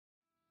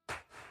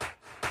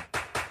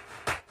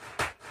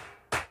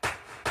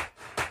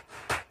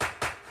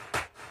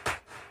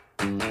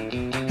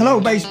Hello,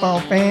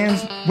 baseball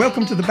fans.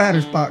 Welcome to the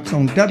Batter's Box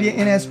on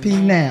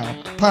WNSP Now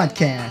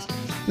podcast.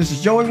 This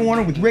is Joey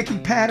Warner with Ricky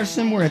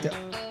Patterson. We're at the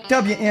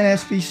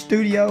WNSP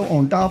studio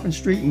on Dolphin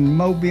Street in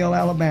Mobile,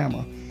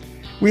 Alabama.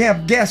 We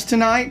have guests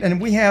tonight, and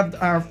we have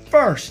our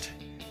first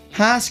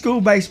high school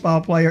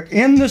baseball player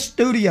in the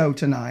studio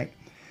tonight.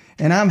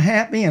 And I'm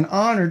happy and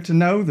honored to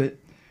know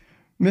that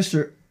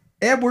Mr.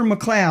 Edward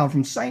McCloud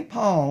from St.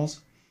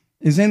 Paul's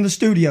is in the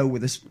studio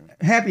with us.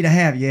 Happy to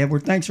have you,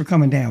 Edward. Thanks for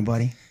coming down,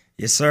 buddy.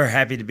 Yes, sir.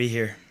 Happy to be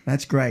here.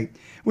 That's great.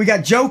 We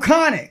got Joe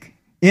Connick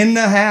in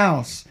the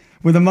house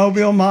with the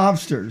Mobile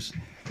Mobsters.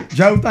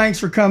 Joe, thanks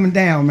for coming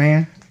down,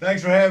 man.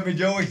 Thanks for having me,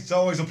 Joey. It's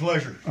always a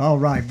pleasure. All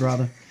right,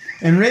 brother.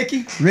 And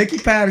Ricky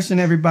Patterson,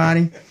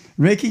 everybody.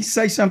 Ricky,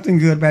 say something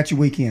good about your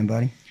weekend,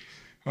 buddy.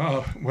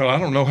 Well, I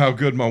don't know how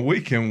good my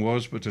weekend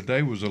was, but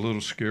today was a little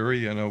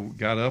scary. I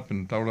got up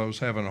and thought I was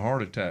having a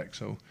heart attack.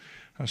 So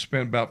I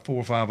spent about 4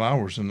 or 5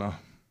 hours in the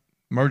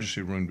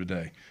emergency room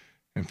today.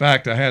 In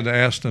fact, I had to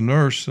ask the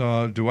nurse,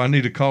 do I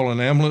need to call an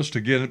ambulance to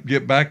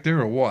get back there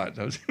or what?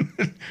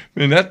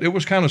 It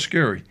was kind of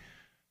scary.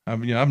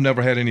 I've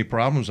never had any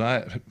problems.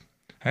 I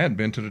hadn't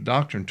been to the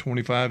doctor in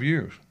 25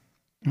 years.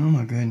 Oh,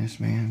 my goodness,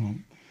 man. Well,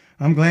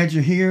 I'm glad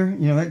you're here.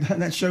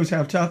 That shows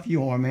how tough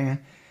you are, man.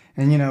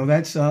 And,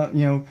 that's,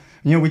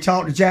 we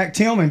talked to Jack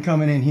Tillman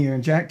coming in here,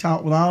 and Jack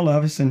talked with all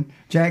of us, and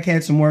Jack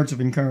had some words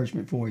of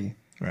encouragement for you.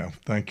 Well,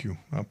 thank you.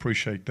 I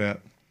appreciate that.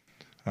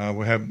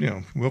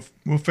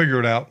 We'll figure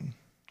it out.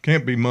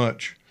 Can't be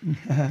much.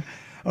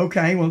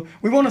 Okay, well,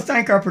 we want to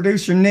thank our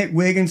producer, Nick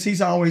Wiggins.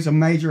 He's always a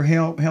major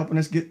help helping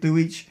us get through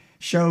each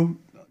show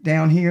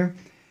down here.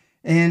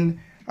 And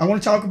I want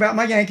to talk about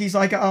my Yankees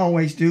like I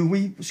always do.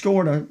 We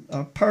scored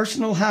a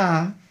personal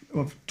high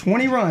of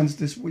 20 runs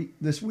this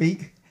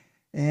week.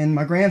 And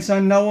my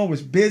grandson Noah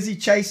was busy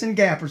chasing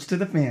gappers to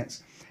the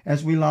fence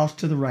as we lost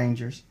to the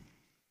Rangers.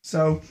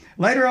 So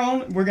later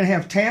on, we're going to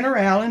have Tanner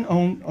Allen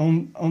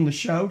on the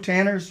show.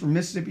 Tanner's from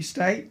Mississippi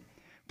State.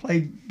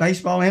 Played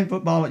baseball and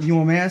football at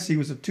UMS. He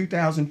was a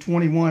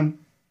 2021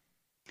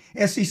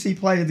 SEC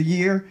Player of the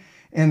Year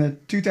and the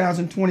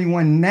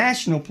 2021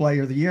 National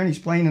Player of the Year, and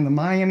he's playing in the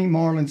Miami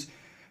Marlins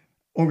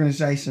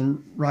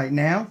organization right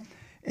now.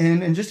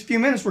 And in just a few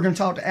minutes, we're going to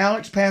talk to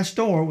Alex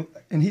Pastor,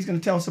 and he's going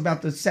to tell us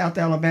about the South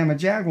Alabama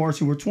Jaguars,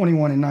 who are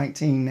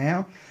 21-19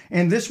 now.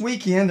 And this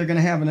weekend, they're going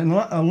to have an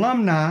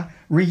alumni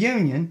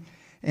reunion,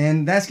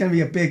 and that's going to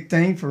be a big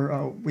thing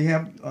for. We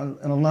have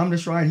an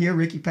alumnus right here,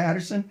 Ricky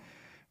Patterson.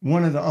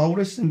 One of the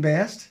oldest and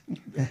best.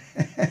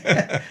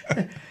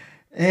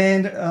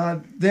 And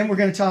then we're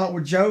going to talk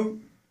with Joe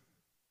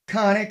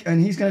Connick,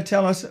 and he's going to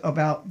tell us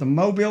about the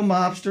Mobile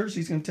Mobsters.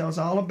 He's going to tell us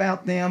all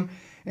about them.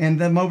 And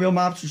the Mobile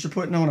Mobsters are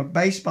putting on a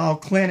baseball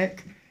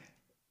clinic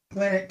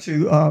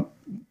to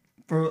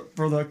for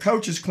the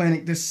coaches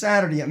clinic this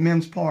Saturday at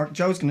Mims Park.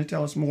 Joe's going to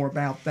tell us more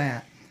about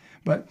that.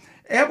 But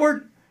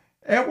Edward,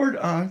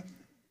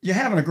 you're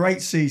having a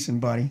great season,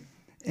 buddy.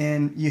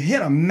 And you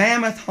hit a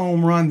mammoth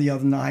home run the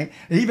other night.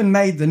 It even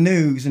made the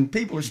news, and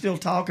people are still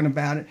talking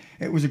about it.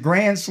 It was a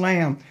grand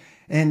slam,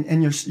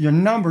 and your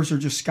numbers are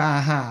just sky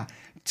high.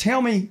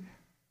 Tell me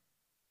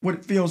what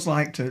it feels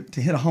like to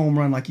hit a home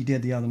run like you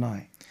did the other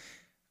night.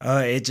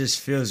 It just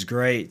feels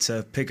great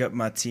to pick up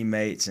my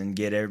teammates and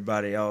get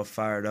everybody all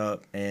fired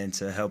up and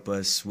to help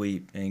us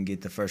sweep and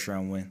get the first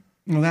round win.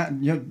 Well,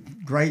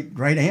 great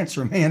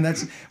answer, man.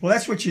 That's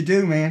what you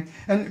do, man.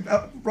 And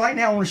right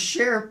now I want to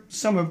share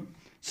some of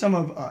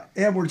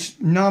Edward's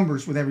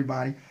numbers with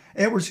everybody.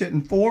 Edward's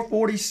hitting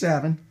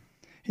 .447.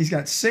 He's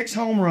got 6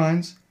 home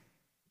runs,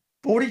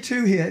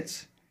 42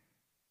 hits,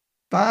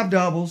 5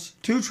 doubles,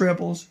 2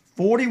 triples,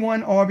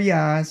 41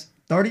 RBIs,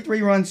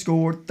 33 runs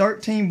scored,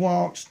 13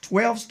 walks,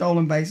 12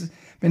 stolen bases,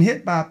 been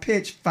hit by a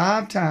pitch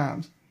 5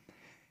 times.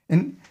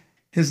 In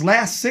his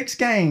last 6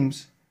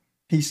 games,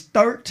 he's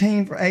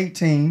 13 for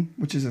 18,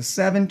 which is a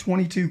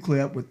 .722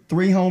 clip with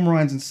 3 home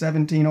runs and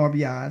 17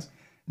 RBIs,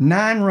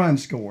 9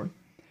 runs scored.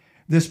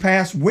 This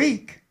past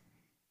week,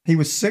 he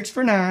was 6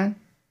 for 9,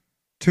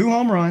 2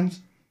 home runs,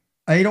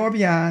 8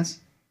 RBIs,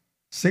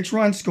 6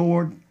 runs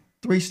scored,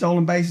 3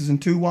 stolen bases,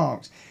 and 2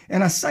 walks.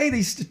 And I say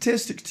these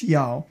statistics to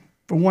y'all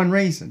for one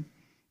reason,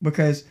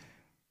 because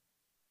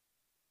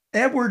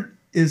Edward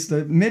is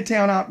the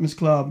Midtown Optimist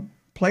Club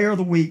Player of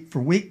the Week for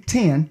Week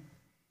 10,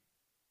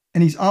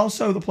 and he's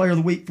also the Player of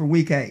the Week for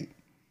Week 8.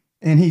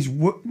 And he's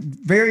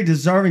very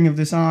deserving of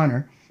this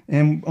honor.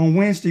 And on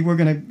Wednesday, we're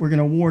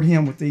gonna award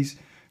him with these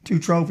 2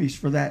 trophies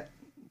for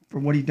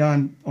what he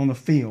done on the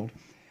field.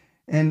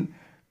 And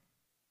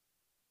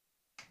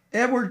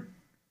Edward,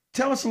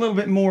 tell us a little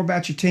bit more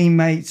about your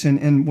teammates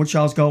and what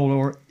y'all's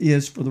goal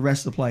is for the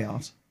rest of the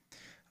playoffs.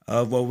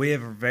 Well, we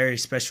have a very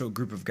special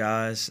group of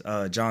guys.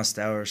 John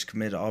Stowers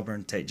committed to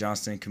Auburn, Tate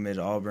Johnston committed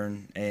to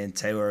Auburn, and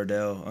Taylor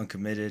Odell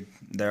uncommitted.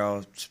 They're all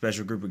a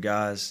special group of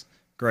guys,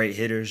 great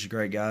hitters,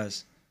 great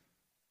guys.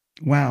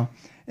 Wow.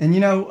 And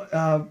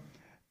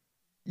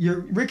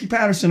you're Ricky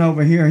Patterson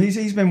over here.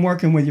 He's been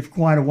working with you for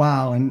quite a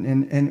while,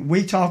 and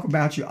we talk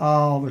about you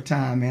all the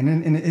time, man.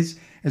 And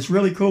it's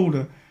really cool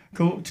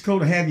Cool. It's cool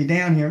to have you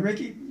down here,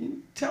 Ricky.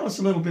 Tell us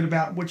a little bit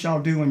about what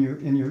y'all do in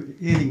your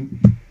hitting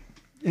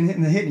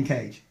in the hitting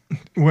cage.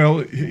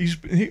 Well,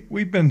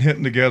 we've been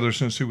hitting together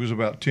since he was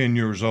about 10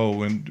 years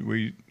old, and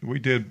we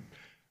did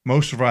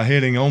most of our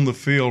hitting on the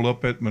field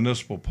up at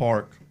Municipal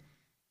Park.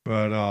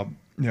 But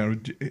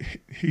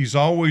he's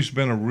always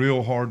been a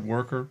real hard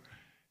worker,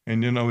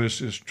 and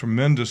it's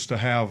tremendous to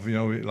have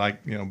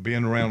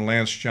being around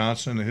Lance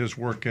Johnson and his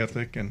work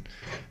ethic, and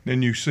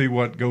then you see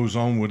what goes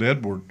on with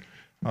Edward.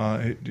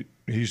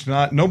 He's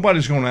not.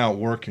 Nobody's going to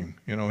outwork him.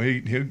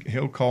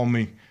 He'll call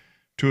me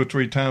 2 or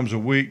 3 times a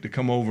week to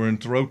come over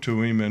and throw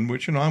to him, and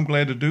which I'm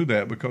glad to do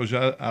that because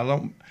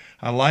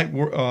I like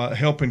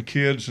helping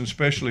kids,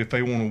 especially if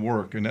they want to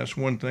work, and that's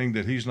one thing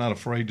that he's not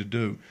afraid to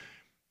do.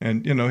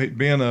 And he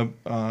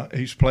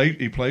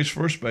plays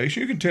first base.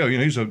 You can tell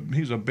he's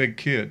a big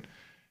kid,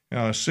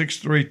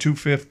 6'3",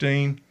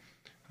 215.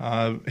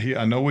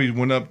 I know he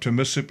went up to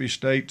Mississippi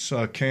State's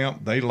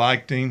camp. They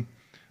liked him.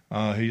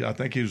 I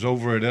think he was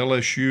over at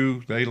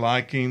LSU. They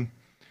like him.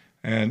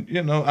 And,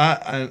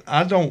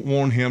 I don't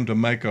want him to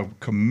make a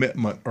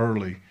commitment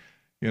early.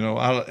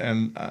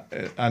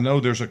 I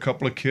know there's a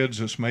couple of kids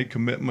that's made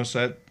commitments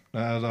at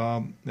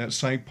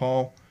St.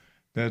 Paul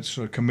that's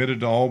committed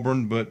to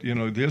Auburn. But,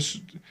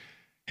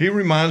 he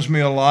reminds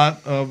me a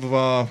lot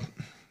of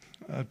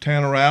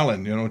Tanner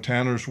Allen,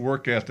 Tanner's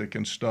work ethic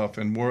and stuff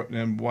and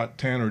what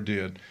Tanner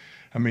did.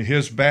 I mean,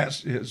 his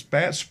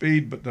bat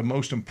speed, but the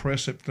most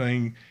impressive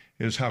thing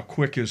is how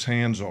quick his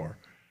hands are.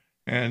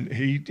 And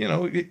he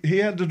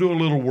had to do a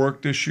little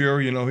work this year.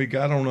 He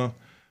got on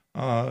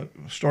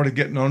started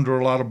getting under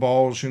a lot of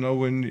balls,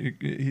 when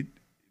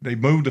they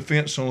moved the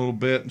fence a little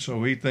bit. And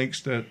so he thinks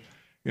that,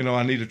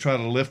 I need to try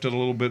to lift it a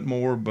little bit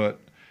more.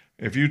 But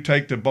if you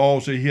take the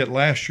balls he hit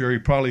last year, he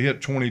probably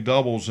hit 20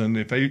 doubles. And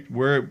if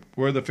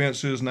where the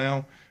fence is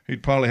now,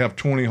 he'd probably have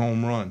 20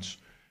 home runs.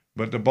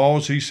 But the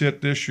balls he's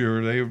hit this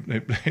year,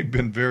 they've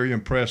been very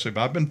impressive.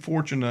 I've been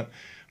fortunate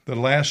the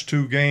last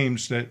 2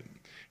 games that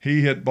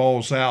he hit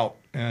balls out,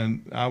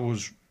 and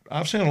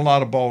I've seen a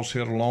lot of balls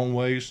hit a long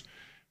ways,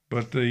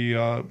 but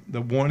the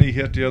one he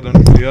hit the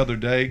other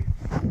day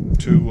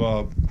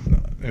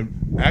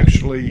and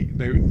actually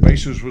the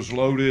bases was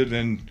loaded,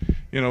 and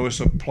it's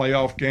a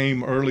playoff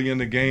game early in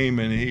the game,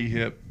 and he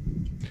hit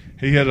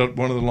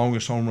one of the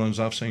longest home runs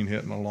I've seen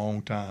hit in a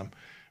long time.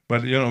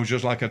 But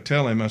just like I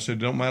tell him, I said,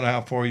 don't matter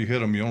how far you hit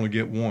them, you only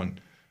get one.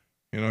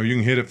 You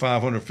can hit it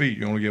 500 feet,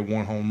 you only get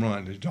 1 home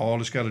run. All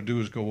it's got to do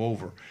is go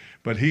over.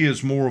 But he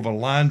is more of a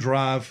line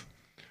drive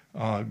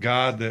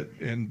guy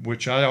in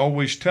which I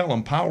always tell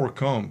him power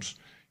comes.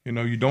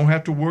 You don't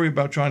have to worry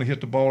about trying to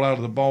hit the ball out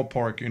of the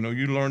ballpark.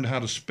 You learn how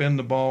to spin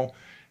the ball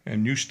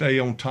and you stay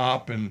on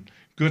top, and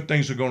good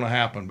things are going to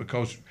happen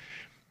because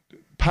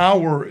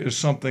power is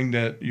something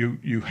that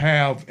you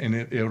have and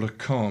it'll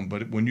come.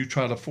 But when you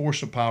try to force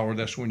the power,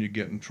 that's when you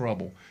get in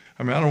trouble.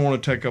 I mean, I don't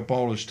want to take up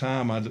all his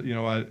time. I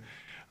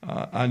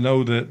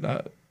know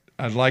that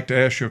I'd like to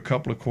ask you a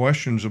couple of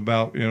questions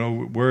about,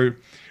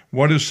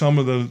 what is some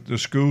of the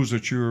schools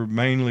that you're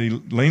mainly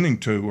leaning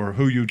to, or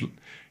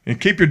and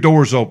keep your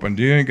doors open.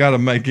 You ain't got to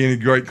make any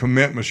great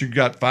commitments. You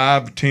got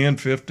 5, 10,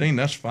 15,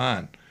 that's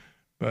fine.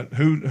 But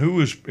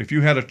who is, if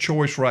you had a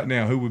choice right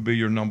now, who would be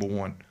your number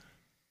one?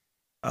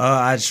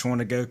 I just want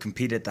to go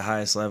compete at the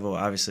highest level,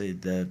 obviously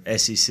the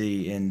SEC,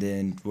 and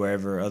then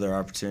wherever other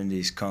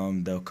opportunities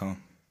come, they'll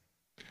come.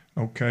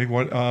 Okay.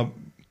 What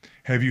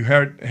have you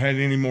had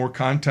any more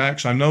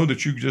contacts? I know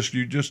that you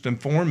just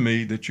informed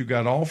me that you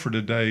got offered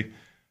today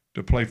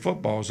to play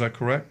football. Is that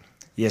correct?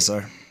 Yes,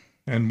 sir.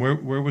 And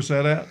where was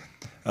that at?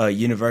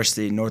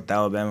 University, North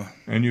Alabama.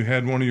 And you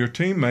had one of your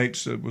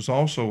teammates that was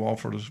also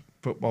offered a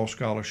football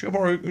scholarship,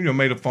 or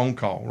made a phone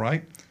call,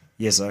 right?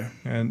 Yes, sir.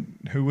 And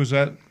who was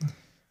that?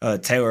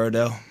 Taylor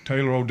Odell.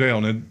 Taylor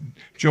Odell. And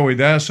Joey,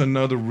 that's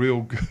another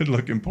real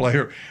good-looking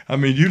player. I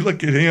mean, you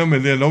look at him,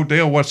 and then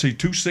Odell, what's he,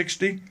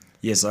 260?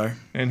 Yes, sir.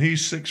 And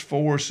he's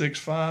 6'4",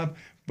 6'5",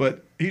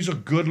 but he's a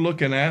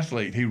good-looking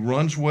athlete. He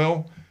runs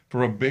well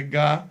for a big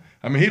guy.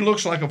 I mean, he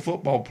looks like a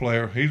football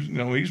player.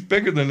 He's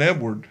bigger than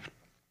Edward,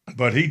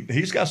 but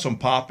he's got some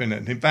pop in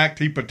it. In fact,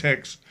 he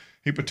protects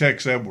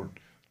Edward.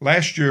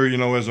 Last year,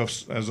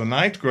 as a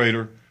ninth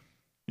grader,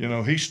 he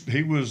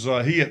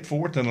hit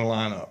fourth in the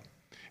lineup.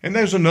 And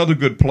there's another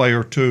good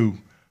player too,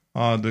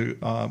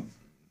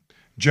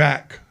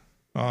 Jack,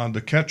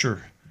 the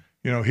catcher.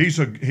 He's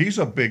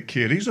a big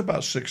kid. He's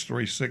about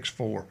 6'3",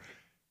 6'4",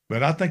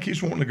 but I think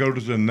he's wanting to go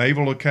to the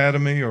Naval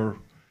Academy or.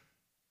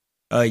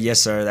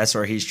 Yes, sir. That's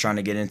where he's trying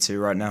to get into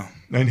right now.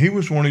 And he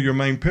was one of your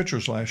main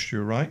pitchers last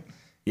year, right?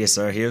 Yes,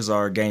 sir. He was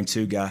our Game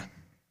 2 guy.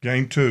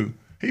 Game 2.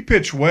 He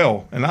pitched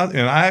well, and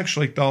I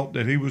actually thought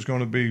that he was going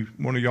to be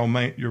one of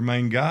your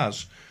main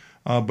guys.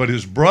 But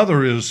his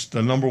brother is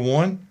the number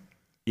one.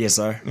 Yes,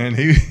 sir. And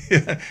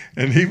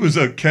he was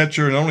a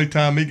catcher, and the only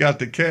time he got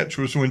to catch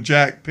was when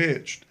Jack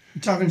pitched.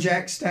 You're talking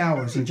Jack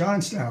Stowers and John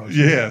Stowers.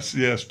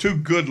 Yes. 2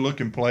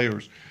 good-looking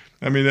players.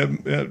 I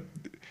mean,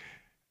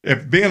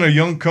 if being a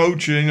young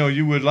coach,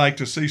 you would like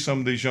to see some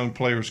of these young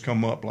players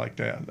come up like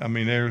that. I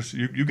mean,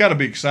 you got to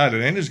be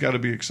excited. Andy's got to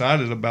be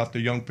excited about the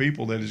young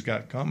people that he's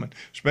got coming.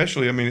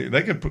 Especially, I mean,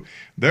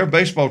 their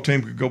baseball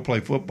team could go play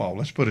football.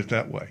 Let's put it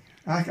that way.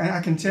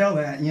 I can tell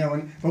that,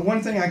 but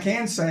one thing I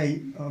can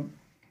say,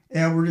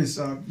 Edward, is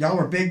y'all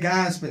are big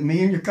guys, but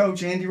me and your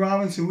coach, Andy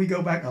Robbins, who we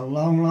go back a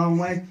long, long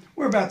way,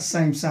 we're about the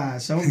same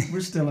size, so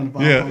we're still in the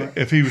ballpark. Yeah,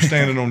 if he was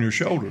standing on your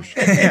shoulders.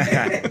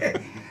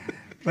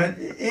 But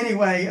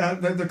anyway,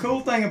 the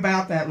cool thing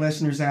about that,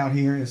 listeners out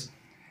here, is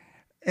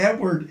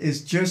Edward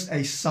is just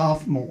a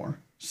sophomore.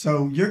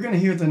 So you're going to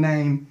hear the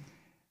name,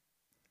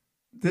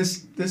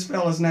 this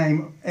fella's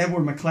name,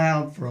 Edward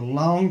McCloud, for a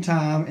long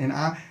time. And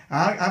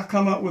I've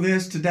come up with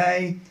this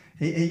today.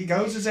 He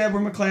goes as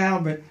Edward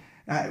McCloud, but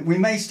we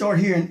may start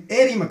hearing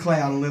Eddie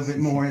McCloud a little bit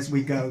more as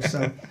we go.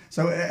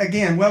 So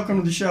again, welcome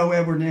to the show,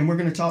 Edward, and we're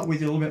going to talk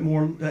with you a little bit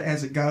more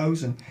as it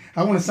goes. And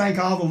I want to thank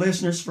all the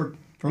listeners for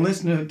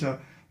listening to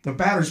the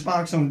Batter's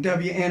Box on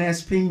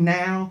WNSP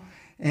now,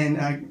 and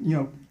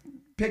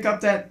pick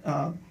up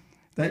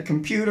that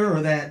computer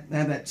or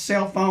that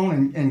cell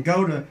phone and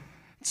go to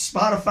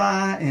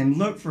Spotify and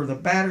look for the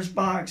Batter's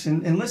Box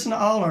and listen to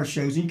all our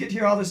shows. You get to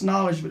hear all this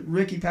knowledge with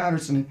Ricky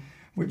Patterson and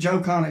what Joe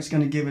Connick's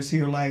going to give us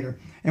here later.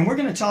 And we're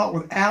going to talk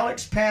with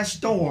Alex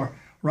Pastor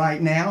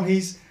right now.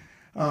 He's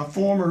a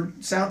former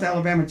South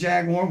Alabama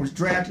Jaguar, was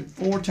drafted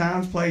 4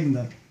 times, played in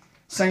the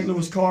St.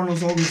 Louis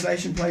Cardinals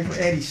organization, played for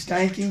Eddie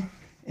Stanky.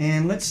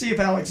 And let's see if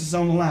Alex is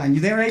on the line. You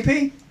there,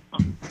 AP?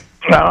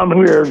 I'm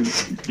here,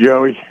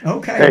 Joey.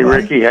 Okay. Hey, buddy.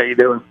 Ricky, how you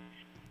doing?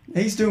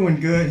 He's doing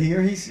good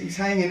here. He's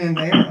hanging in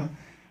there.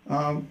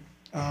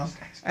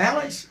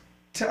 Alex,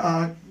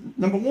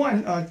 number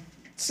one,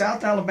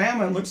 South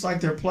Alabama, it looks like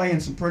they're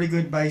playing some pretty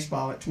good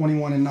baseball at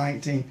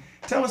 21-19.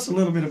 Tell us a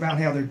little bit about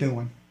how they're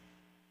doing.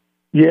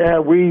 Yeah,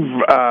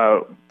 we've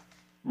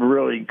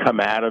really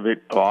come out of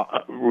it.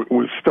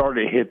 We've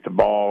started to hit the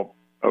ball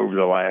over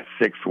the last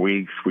 6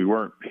 weeks. We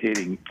weren't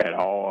hitting at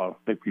all. I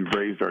think we've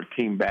raised our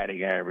team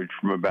batting average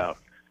from about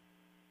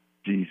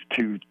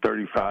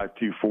 235,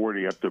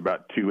 240 up to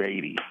about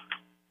 280.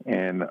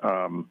 And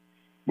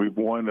we've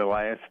won the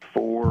last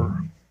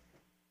 4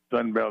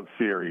 Sun Belt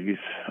series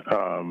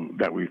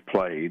that we've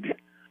played.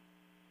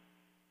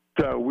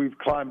 So we've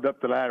climbed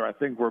up the ladder. I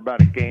think we're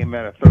about a game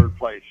out of 3rd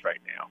place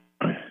right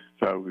now.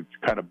 So it's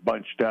kind of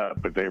bunched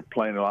up, but they're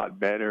playing a lot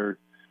better.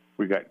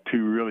 We got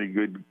 2 really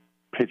good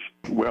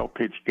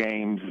well-pitched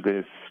games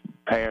this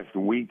past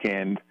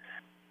weekend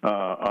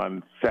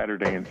on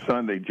Saturday and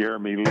Sunday.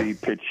 Jeremy Lee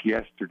pitched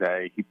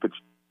yesterday. He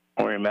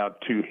only allowed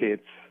 2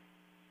 hits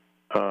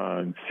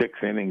in 6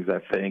 innings, I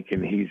think,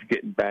 and he's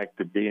getting back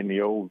to being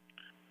the old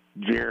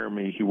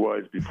Jeremy he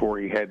was before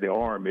he had the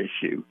arm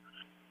issue.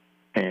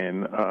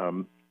 And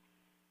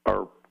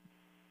our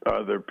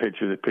other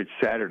pitcher that pitched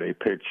Saturday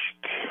I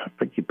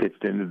think he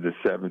pitched into the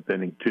 7th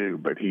inning too,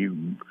 but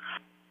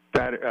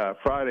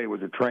Friday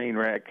was a train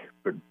wreck,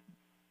 but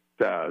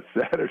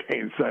Saturday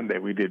and Sunday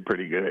we did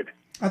pretty good.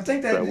 I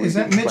think is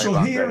that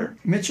Mitchell here? Better.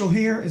 Mitchell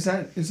here? Is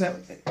that?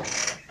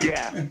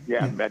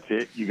 Yeah, that's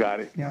it. You got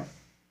it. Yeah.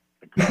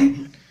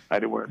 I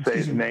didn't want to say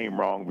his name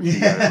wrong, but you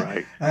got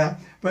it right.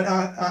 But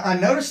I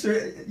noticed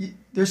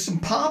there's some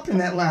pop in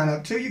that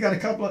lineup too. You got a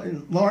couple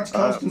of Lawrence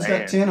Colston's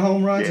got 10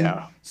 home runs,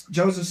 and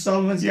Joseph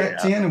Sullivan's got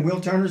 10, and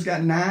Will Turner's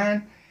got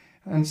 9.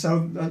 And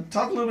so,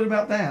 talk a little bit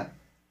about that.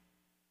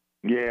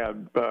 Yeah,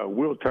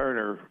 Will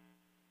Turner,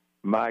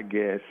 my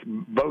guess,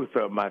 both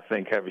of them I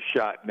think have a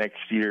shot next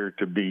year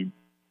to be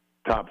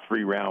top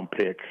 3 round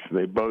picks.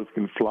 They both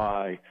can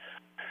fly.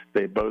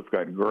 They both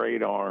got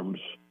great arms.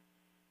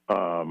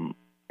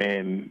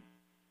 And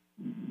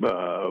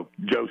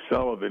Joe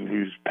Sullivan,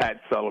 who's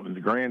Pat Sullivan's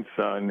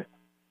grandson,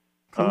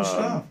 cool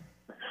stuff.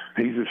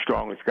 He's the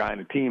strongest guy in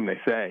the team, they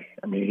say.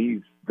 I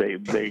mean, they're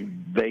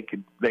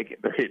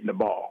hitting the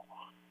ball.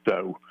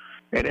 So,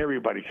 and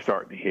everybody's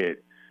starting to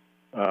hit.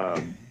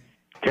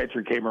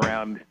 Catcher came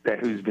around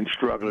who's been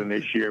struggling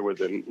this year with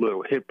a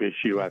little hip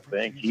issue, I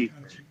think. He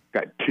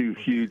got 2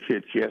 huge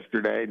hits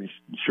yesterday. And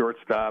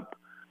shortstop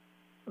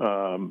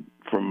from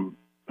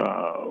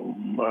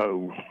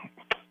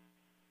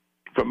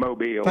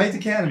Mobile. Faith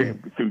Academy.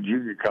 Through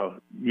junior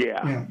college.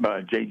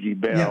 J.G.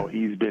 Bell. Yeah.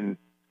 He's been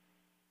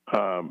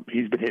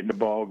hitting the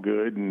ball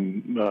good,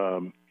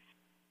 and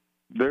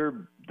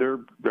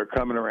they're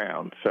coming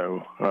around.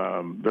 So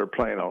they're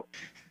playing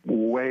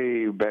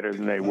way better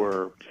than they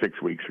were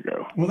 6 weeks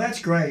ago. Well,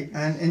 that's great,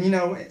 and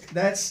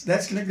that's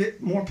going to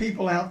get more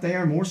people out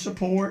there, more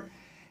support,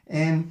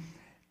 and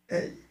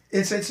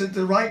it's at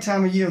the right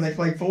time of year. They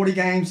played 40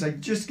 games. They're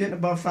just getting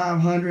above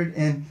 500,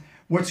 and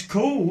what's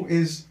cool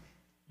is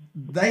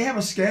they have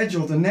a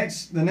schedule. The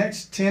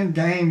next 10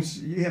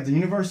 games, you have the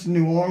University of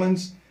New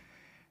Orleans,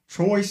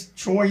 Troy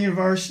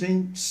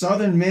University,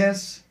 Southern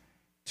Miss,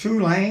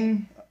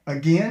 Tulane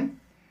again,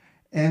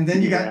 and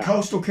then you got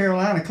Coastal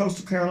Carolina.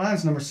 Coastal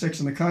Carolina's number 6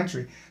 in the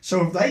country.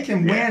 So if they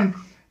can win,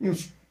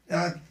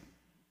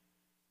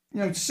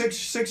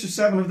 6 or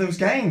 7 of those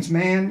games,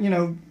 man,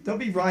 they'll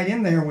be right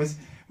in there with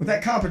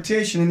that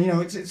competition. And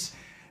it's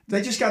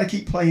they just got to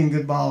keep playing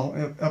good ball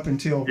up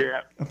until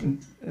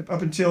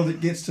up until it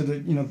gets to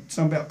the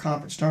Sun Belt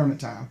Conference tournament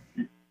time.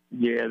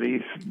 Yeah,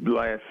 these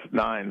last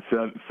 9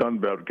 Sun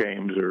Belt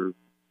games are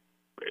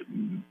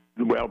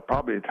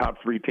probably the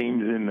top 3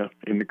 teams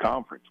in the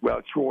conference.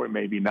 Well, Troy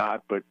maybe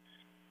not, but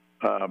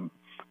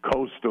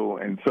Coastal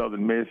and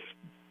Southern Miss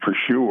for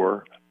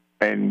sure,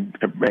 and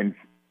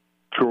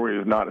Troy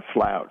is not a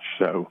slouch.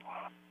 So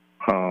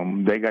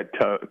they got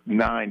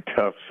 9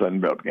 tough Sun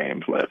Belt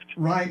games left.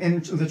 Right,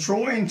 and the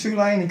Troy and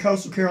Tulane and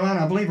Coastal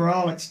Carolina, I believe, are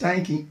all at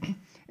Stanky,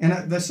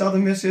 and the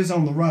Southern Miss is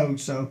on the road.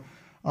 So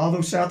all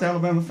those South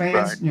Alabama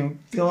fans, right.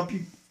 Fill up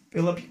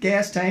your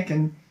gas tank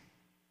and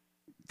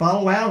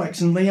follow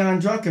Alex and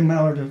Leon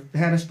Druckenmiller to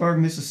Hattiesburg,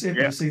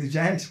 Mississippi to see the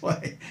Jags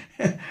play.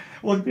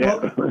 well,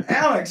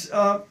 Alex,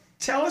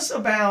 tell us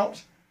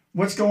about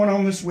what's going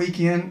on this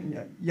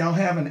weekend. Y'all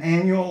have an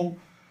annual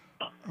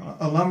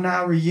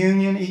alumni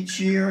reunion each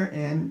year,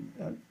 and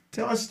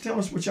tell us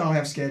what y'all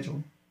have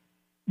scheduled.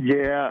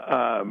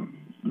 Yeah,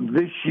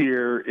 this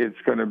year it's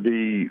going to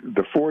be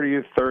the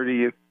 40th,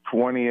 30th,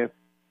 20th,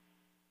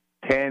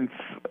 10th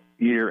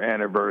year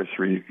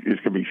anniversary. It's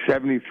going to be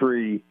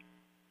 73,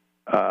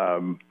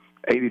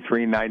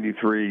 83,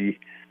 93,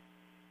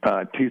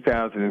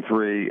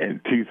 2003,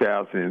 and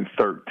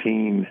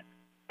 2013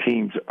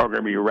 teams are going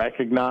to be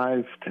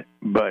recognized,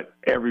 but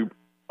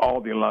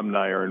all the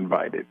alumni are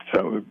invited.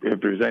 So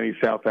if there's any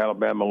South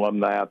Alabama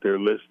alumni out there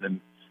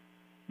listening,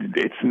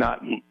 it's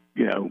not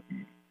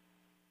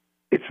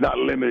it's not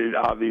limited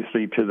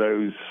obviously to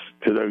those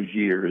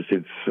years.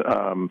 It's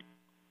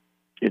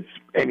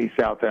any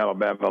South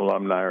Alabama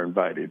alumni are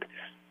invited,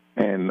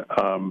 and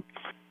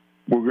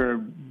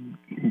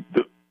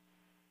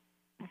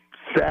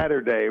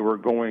Saturday we're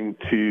going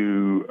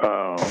to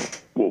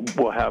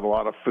we'll have a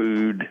lot of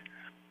food,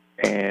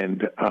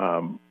 and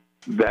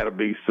that'll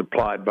be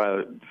supplied by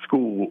the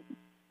school,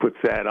 puts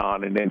that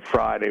on, and then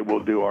Friday we'll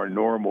do our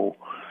normal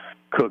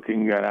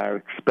cooking, and I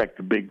expect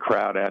a big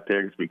crowd out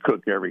there because we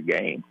cook every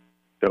game.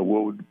 So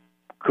we'll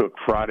cook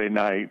Friday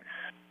night,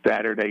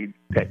 Saturday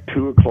at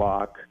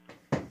 2:00,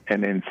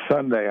 and then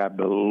Sunday, I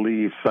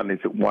believe Sunday's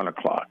at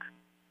 1:00.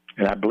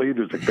 And I believe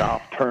there's a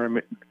golf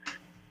tournament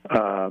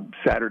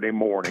Saturday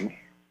morning.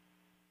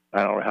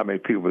 I don't know how many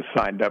people have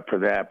signed up for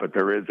that, but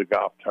there is a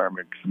golf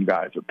tournament. Some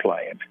guys are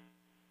playing.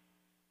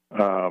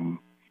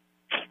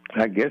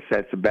 I guess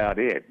that's about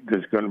it.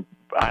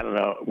 I don't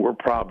know.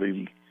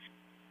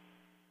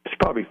 It's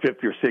probably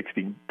 50 or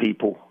 60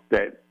 people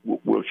that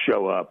will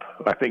show up.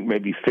 I think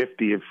maybe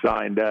 50 have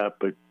signed up,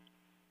 but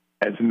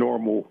as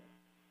normal,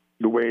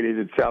 the way it is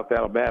in South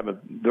Alabama,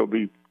 there'll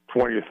be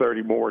 20 or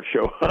 30 more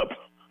show up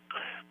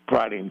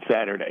Friday and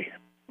Saturday.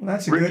 Well,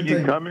 that's a Ricky, good thing.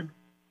 you coming?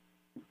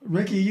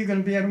 Ricky, are you going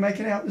to be able to make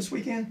it out this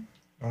weekend?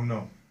 Oh,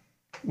 no.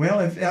 Well,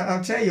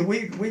 I'll tell you,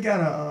 we got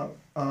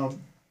a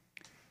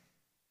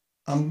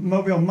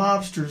Mobile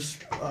Mobsters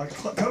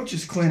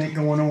coaches clinic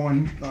going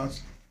on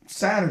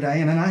Saturday,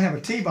 and then I have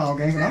a T-ball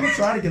game, and I'm going to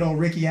try to get old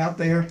Ricky out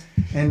there,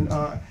 and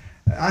I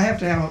have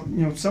to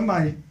have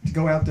somebody to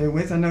go out there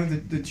with. I know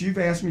that you've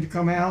asked me to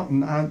come out,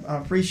 and I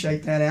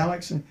appreciate that,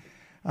 Alex, and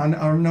I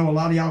know a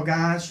lot of y'all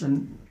guys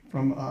from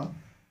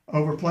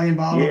over playing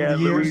ball over the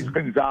years. Luis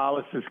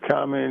Gonzalez is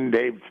coming,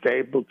 Dave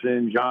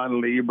Stapleton,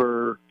 John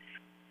Lieber,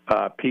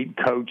 Pete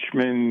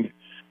Coachman,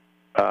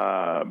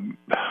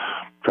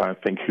 trying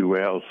to think who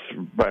else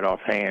right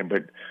offhand,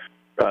 but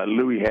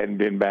Louis hadn't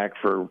been back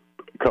for a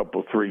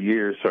couple, 3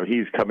 years, so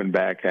he's coming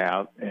back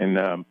out,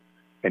 and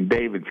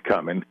David's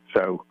coming.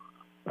 So,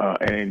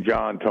 and then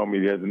John told me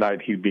the other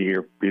night he'd be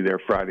there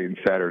Friday and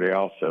Saturday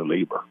also,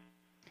 Lieber.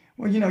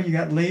 Well, you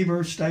got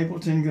Lieber,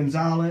 Stapleton,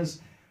 Gonzalez,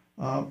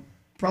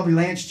 probably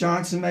Lance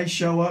Johnson may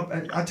show up.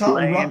 I talked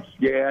Lance,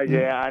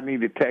 I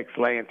need to text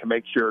Lance to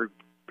make sure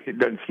it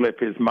doesn't slip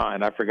his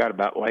mind. I forgot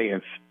about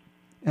Lance.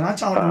 And I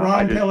talked to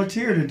Ron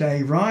Pelletier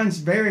today. Ron's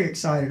very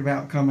excited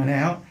about coming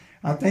out.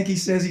 I think he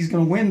says he's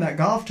going to win that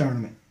golf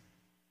tournament.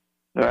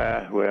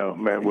 Well,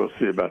 man, we'll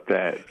see about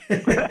that.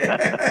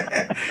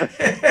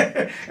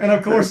 And,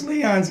 of course,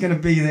 Leon's going to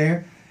be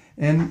there.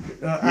 And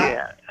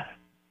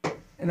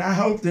I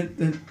hope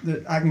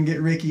that I can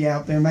get Ricky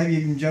out there, maybe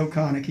even Joe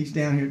Connick. He's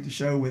down here at the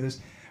show with us.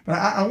 But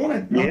I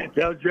want to... Yeah,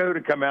 tell Joe to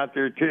come out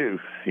there, too.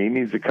 He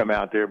needs to come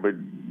out there, but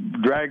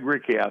drag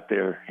Ricky out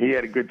there. He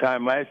had a good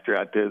time last year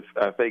out there,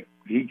 I think,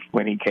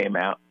 when he came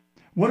out.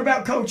 What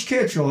about Coach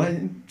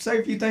Kittrell? Say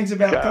a few things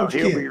about Coach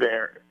Kittrell. He'll be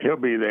there. He'll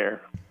be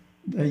there.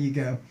 There you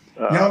go.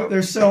 Y'all,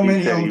 there's so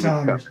many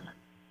old-timers.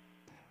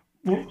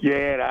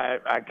 Yeah, and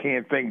I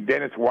can't think.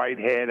 Dennis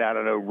Whitehead, I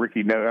don't know,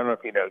 Ricky, I don't know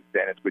if he knows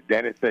Dennis, but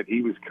Dennis said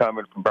he was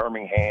coming from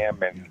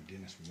Birmingham. And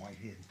Dennis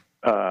Whitehead.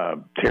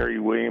 Terry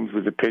Williams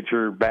was a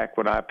pitcher back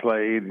when I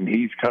played, and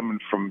he's coming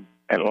from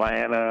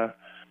Atlanta.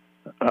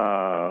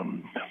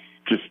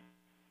 Just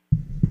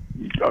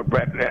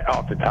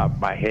off the top of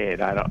my head,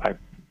 I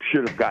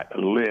should have got the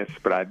list,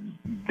 but I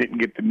didn't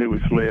get the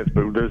newest list.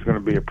 But there's going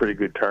to be a pretty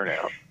good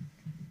turnout.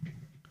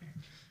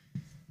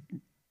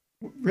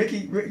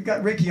 Ricky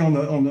got Ricky on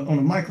the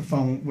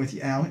microphone with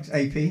you, Alex.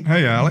 AP.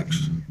 Hey,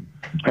 Alex.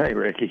 Hey,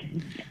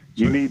 Ricky,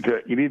 you need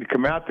to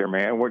come out there,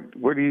 man.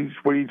 What are you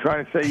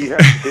trying to say you have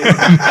to do?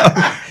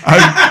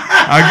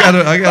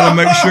 I gotta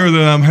make sure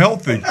that I'm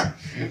healthy.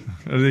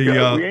 We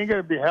ain't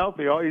gonna be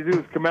healthy. All you do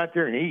is come out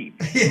there and eat.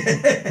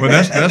 Well,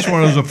 that's what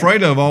I was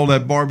afraid of. All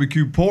that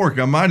barbecue pork.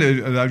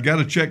 I've got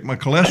to check my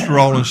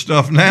cholesterol and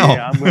stuff now.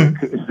 Yeah,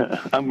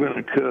 I'm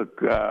gonna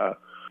cook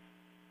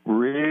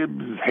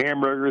ribs,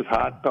 hamburgers,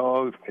 hot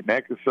dogs,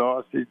 Conecuh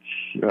sausage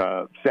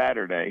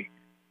Saturday.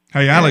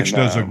 Hey, Alex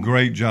does a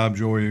great job,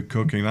 Joey, of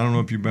cooking. I don't know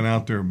if you've been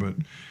out there, but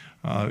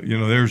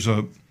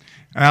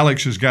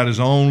Alex has got his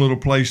own little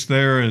place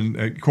there, and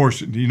of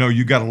course,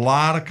 you got a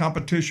lot of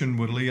competition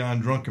with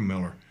Leon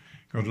Drunkenmiller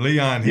because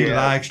Leon he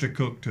likes to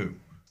cook too.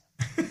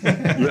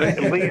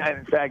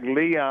 In fact,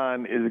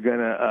 Leon is going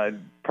to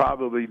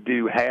probably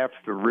do half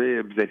the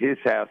ribs at his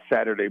house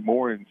Saturday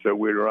morning, so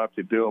we don't have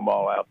to do them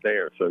all out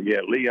there. So yeah,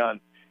 Leon,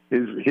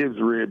 his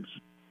ribs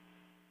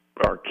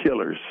are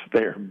killers.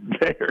 They're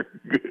good.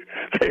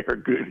 They are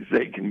good as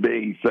they can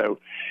be. So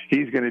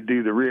he's going to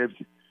do the ribs.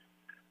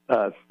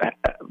 Half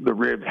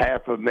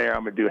of them there.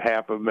 I'm going to do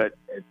half of them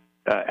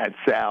at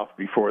South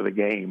before the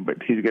game,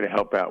 but he's going to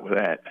help out with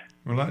that.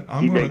 Well,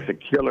 he makes a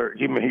killer.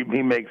 He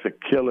makes a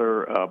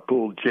killer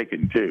pulled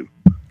chicken too.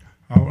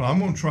 I'm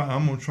going to try.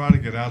 I'm going to try to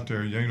get out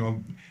there.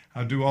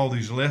 I do all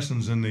these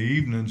lessons in the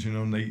evenings.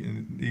 And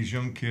these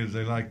young kids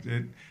they like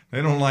it.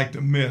 They don't like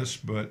to miss,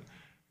 but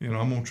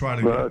I'm going to try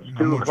to. Well, it's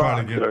 2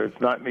 o'clock, so it's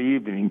not in the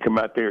evening. You can come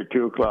out there at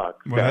 2 o'clock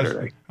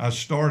Saturday. I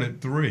start at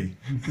 3.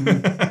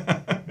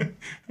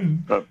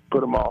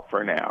 Put them off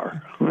for an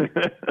hour.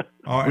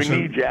 All right, we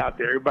need you out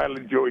there. Everybody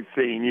will enjoy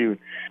seeing you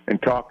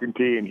and talking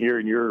to you and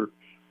hearing your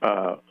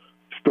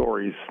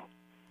stories.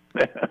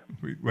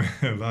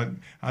 Well,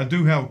 I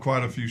do have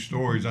quite a few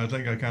stories. I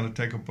think I kind of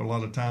take up a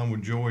lot of time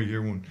with Joey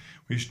here when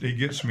he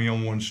gets me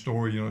on one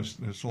story.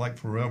 It's like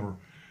forever.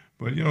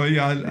 But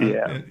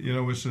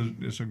it's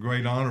a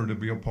great honor to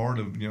be a part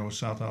of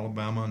South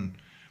Alabama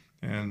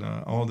and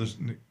all the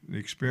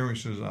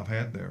experiences I've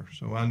had there.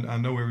 So I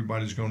know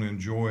everybody's going to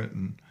enjoy it,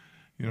 and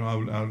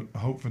I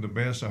hope for the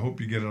best. I hope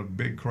you get a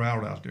big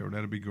crowd out there.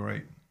 That'd be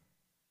great.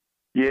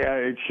 Yeah,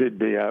 it should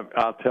be.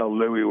 I'll tell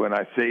Louis when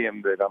I see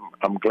him that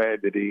I'm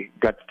glad that he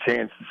got the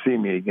chance to see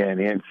me again.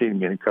 He hadn't seen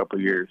me in a couple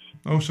of years.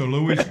 Oh, so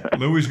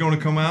Louis going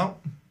to come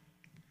out?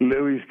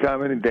 Louis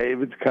coming, and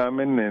David's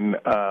coming, and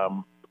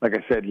like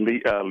I said,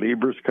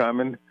 Lieber's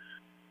coming.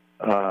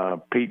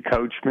 Pete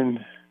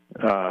Coachman,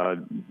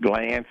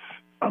 Lance.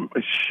 I'm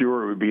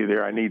sure would be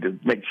there. I need to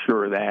make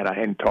sure of that. I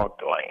hadn't talked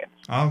to Lance.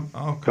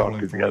 I'll call him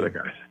to the other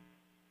guys.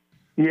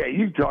 Yeah,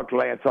 you talk to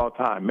Lance all the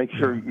time. Make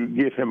sure you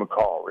give him a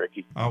call,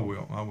 Ricky. I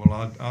will.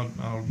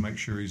 I'll make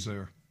sure he's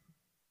there.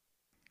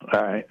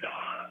 All right.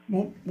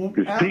 Well,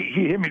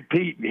 him and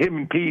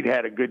Pete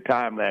had a good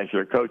time last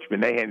year. Coachman,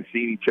 they hadn't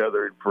seen each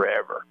other in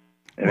forever,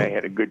 and they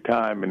had a good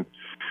time. And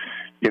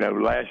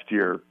last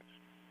year,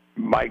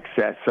 Mike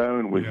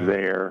Sassone was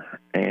there,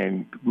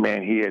 and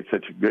man, he had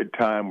such a good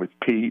time with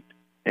Pete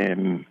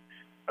and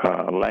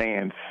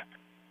Lance.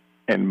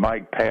 And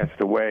Mike passed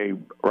away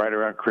right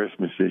around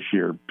Christmas this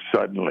year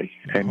suddenly,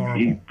 and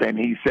he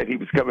said he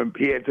was coming.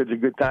 He had such a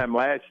good time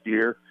last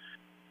year.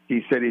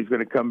 He said he's going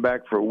to come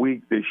back for a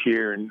week this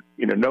year, and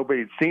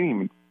nobody had seen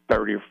him in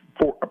 30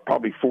 or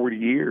probably 40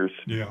 years.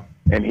 Yeah,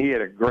 and he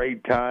had a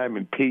great time,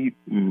 and Pete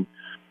and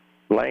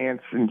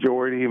Lance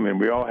enjoyed him, and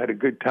we all had a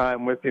good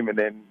time with him. And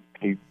then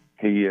he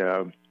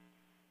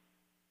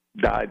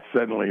died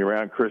suddenly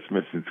around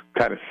Christmas. It's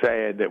kind of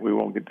sad that we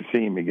won't get to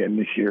see him again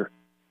this year.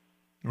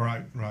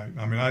 Right.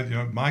 I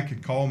mean, Mike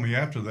had called me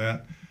after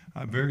that.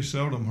 I very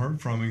seldom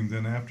heard from him.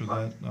 Then after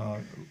that,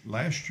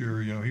 last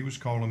year, he was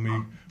calling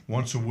me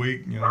once a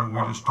week. We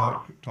just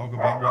talk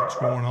about what's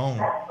going on.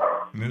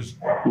 And it's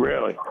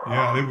really,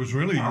 it was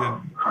really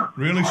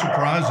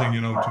surprising,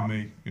 to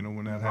me,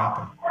 when that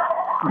happened.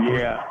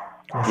 Yeah.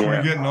 Of course,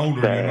 we're getting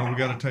older. We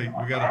got to take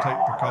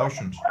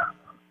precautions.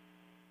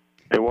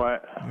 Hey,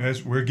 what?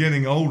 Yes, we're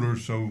getting older,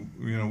 so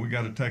we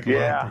got to take a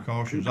lot of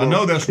precautions. I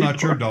know that's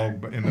not your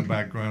dog in the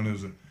background,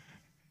 is it?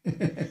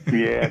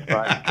 Yeah, it's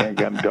fine. Can't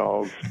get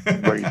dogs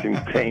raising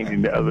pain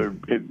in the other.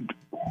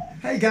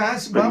 Hey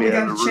guys, while we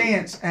got a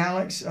chance,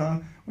 Alex,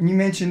 when you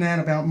mentioned that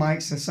about Mike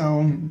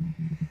Sassone,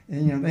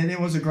 and it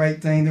was a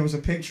great thing. There was a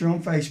picture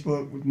on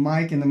Facebook with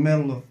Mike in the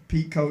middle of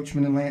Pete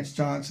Coachman and Lance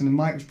Johnson, and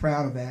Mike was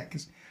proud of that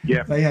because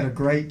they had a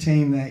great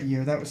team that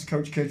year. That was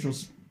Coach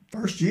Kitchell's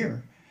first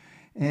year.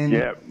 And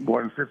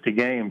won 50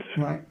 games.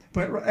 Right,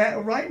 but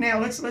right now,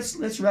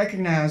 let's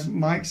recognize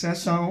Mike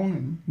Sassone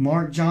and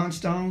Mark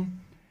Johnstone,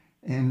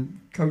 and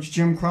Coach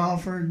Jim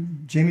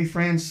Crawford, Jimmy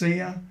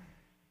Francia,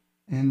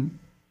 and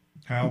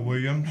Hal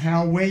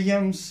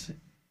Williams,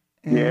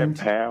 and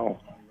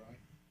Hal,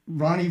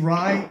 Ronnie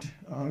Wright,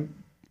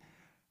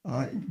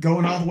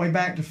 going all the way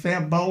back to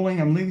Feb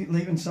Bowling. I'm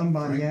leaving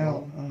somebody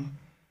out.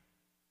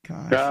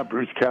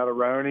 Bruce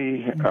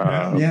Calderoni.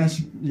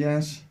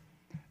 Yes,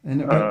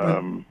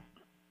 and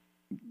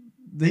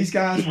these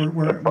guys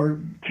were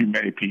too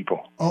many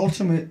people.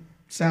 Ultimate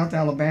South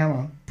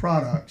Alabama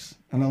products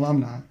and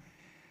alumni.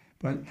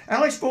 But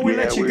Alex, before we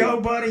let you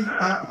go, buddy,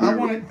 I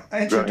want to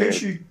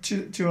introduce you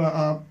to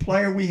a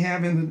player we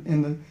have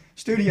in the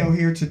studio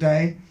here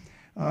today.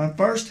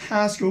 First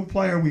high school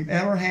player we've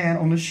ever had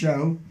on the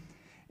show,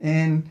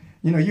 and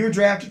you were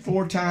drafted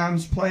 4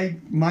 times,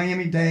 played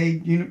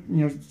Miami-Dade,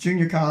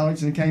 junior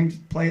college, and came to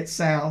play at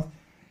South.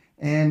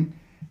 And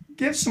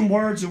give some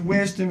words of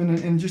wisdom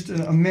in just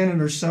a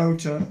minute or so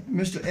to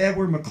Mr.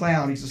 Edward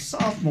McCloud. He's a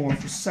sophomore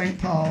for St.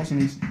 Paul's,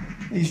 and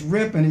he's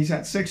ripping. He's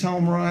got 6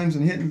 home runs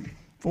and hitting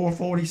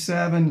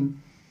 .447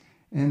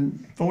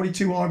 and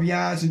 42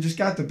 RBIs and just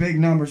got the big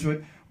numbers.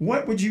 But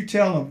what would you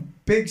tell a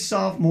big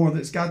sophomore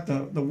that's got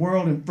the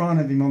world in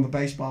front of him on the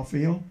baseball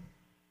field?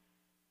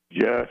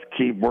 Just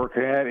keep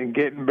working at it and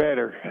getting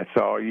better. That's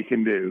all you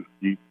can do.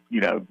 You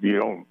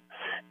don't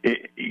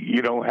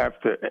have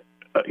to.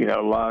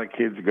 A lot of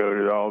kids go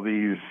to all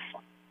these.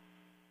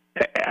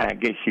 I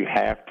guess you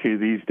have to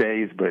these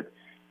days, but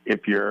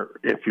if you're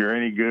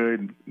any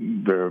good,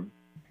 the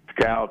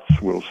scouts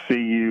will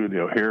see you.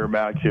 They'll hear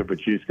about you,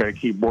 but you just got to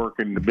keep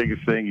working. The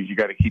biggest thing is you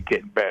got to keep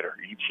getting better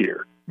each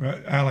year.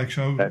 Right, Alex.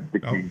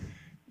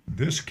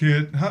 This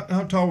kid.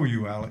 How tall were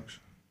you, Alex?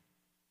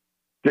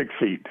 6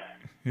 feet.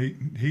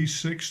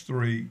 He's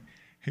 6'3".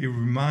 He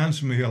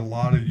reminds me a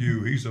lot of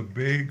you. He's a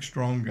big,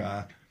 strong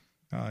guy.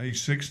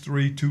 He's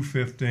 6'3",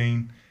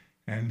 215,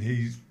 and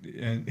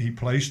he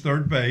plays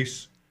third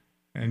base.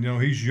 And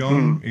he's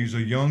young. He's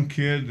a young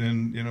kid,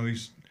 and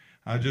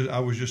I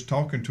was just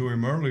talking to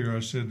him earlier. I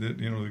said that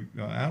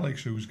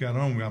Alex, who's got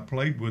on, I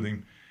played with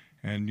him,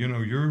 and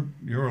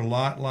you're a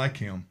lot like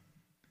him.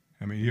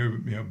 I mean, you're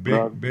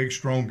big,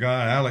 strong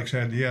guy. Alex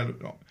had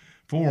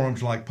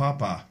forearms like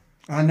Popeye.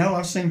 I know.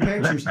 I've seen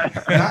pictures.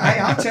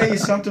 I'll tell you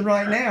something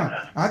right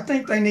now. I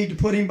think they need to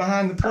put him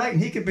behind the plate,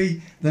 and he could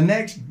be the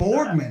next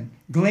Boardman,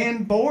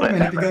 Glenn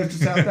Boardman, if he goes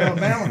to South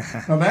Alabama.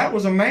 Now, that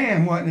was a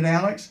man, wasn't it,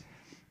 Alex?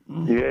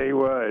 Yeah, he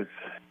was.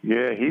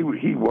 Yeah, he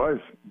was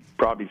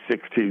probably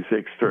 6'2",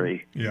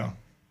 6'3". Yeah.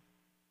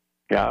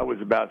 Yeah, I was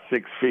about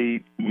 6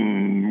 feet,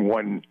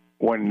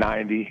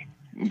 190.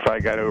 If I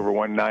got over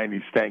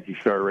 190, Stanky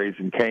started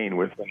raising Cain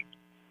with me.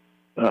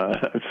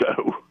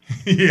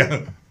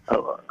 Yeah.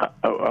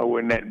 I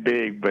wasn't that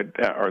big,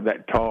 or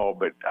that tall,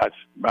 but I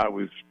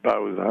was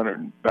about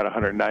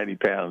 190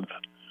 pounds.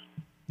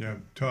 Yeah,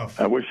 tough.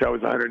 I wish I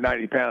was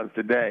 190 pounds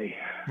today.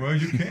 Well,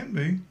 you can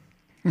be.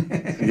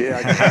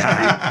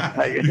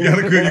 Yeah,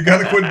 you got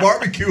to quit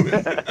barbecuing.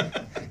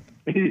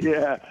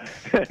 Yeah,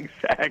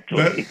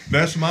 exactly.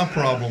 That's my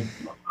problem.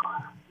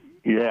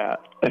 Yeah,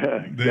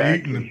 exactly. The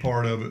eating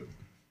part of it.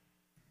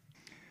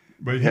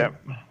 But yeah,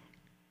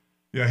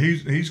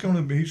 he's going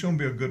to be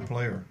a good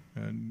player.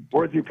 And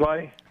where does he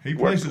play? He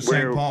plays at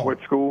St. Paul. What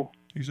school?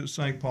 He's at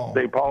St. Paul.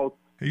 St. Paul.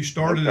 He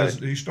started as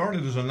a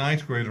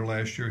 9th grader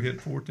last year. Hit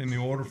 4th in the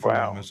order for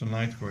him as a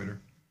 9th grader.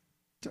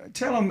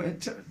 Tell him,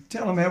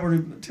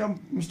 Edward. Tell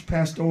Mr.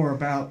 Pastor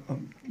about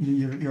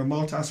you're a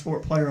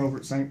multi-sport player over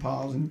at St.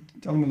 Paul's, and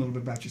tell him a little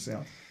bit about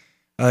yourself.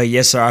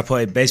 Yes, sir. I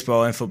played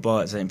baseball and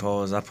football at St.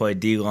 Paul's. I played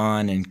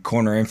D-line and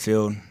corner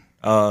infield.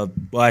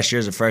 Last year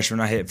as a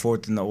freshman, I hit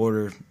 4th in the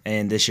order,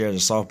 and this year as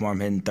a sophomore, I'm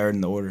hitting 3rd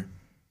in the order.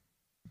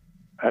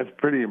 That's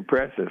pretty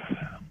impressive.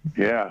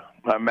 Yeah,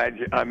 I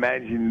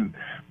imagine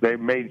they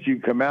made you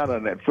come out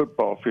on that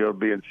football field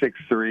being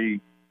 6'3",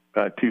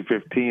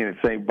 215 at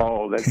St.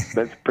 Paul. That's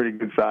a pretty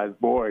good sized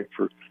boy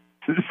for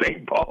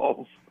St.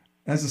 Paul's.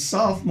 As a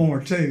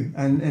sophomore too,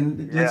 and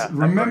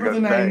remember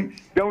the name.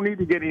 He doesn't need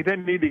to get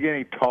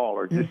any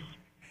taller. Just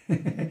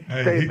stay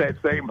at that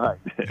same height.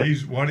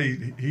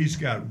 He's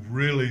got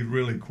really,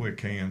 really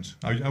quick hands.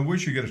 I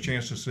wish you get a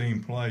chance to see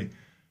him play.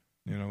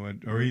 Or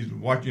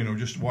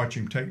just watch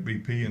him take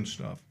BP and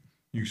stuff.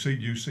 You see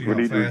how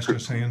fast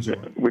his hands are.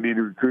 We need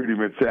to recruit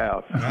him at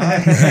South.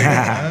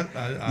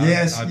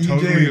 Yes, I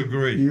totally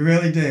agree. You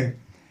really do.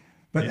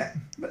 But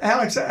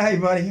Alex, hey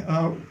buddy,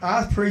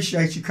 I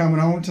appreciate you coming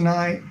on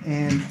tonight,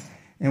 and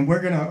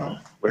we're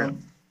gonna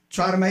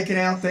try to make it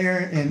out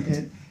there.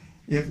 And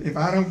if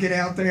I don't get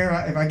out there,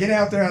 if I get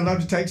out there, I'd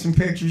love to take some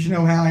pictures. You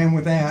know how I am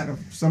with that, of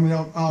some of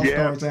the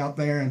all-stars out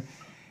there,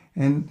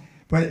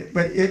 But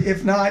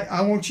if not,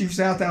 I want you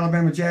South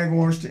Alabama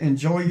Jaguars to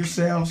enjoy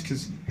yourselves,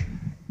 because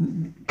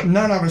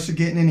none of us are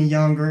getting any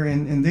younger,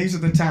 and these are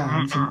the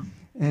times.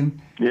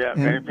 And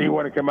if you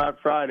want to come out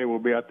Friday, we'll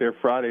be out there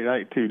Friday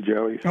night too,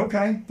 Joey.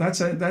 Okay,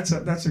 that's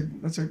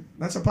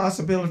a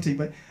possibility.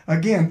 But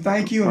again,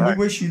 thank you, and we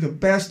wish you the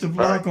best of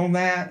luck on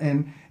that.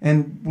 And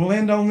we'll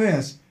end on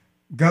this: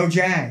 Go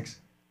Jags!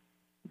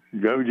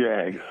 Go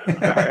Jags! All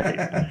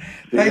right.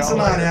 Thanks a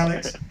lot,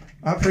 Alex.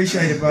 I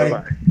appreciate it, buddy.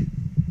 Bye-bye.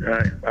 All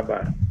right,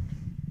 bye-bye.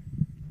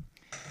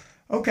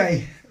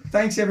 Okay,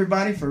 thanks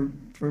everybody for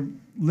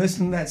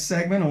listening to that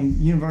segment on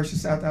University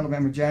of South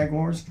Alabama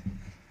Jaguars.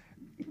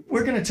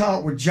 We're going to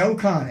talk with Joe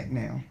Connick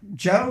now.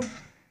 Joe,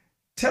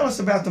 tell us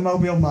about the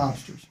Mobile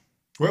Mobsters.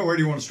 Well, where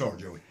do you want to start,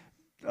 Joey?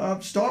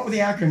 Start with the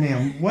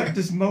acronym. What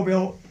does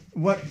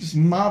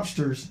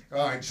Mobsters?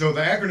 All right, so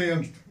the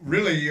acronym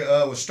really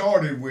was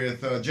started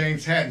with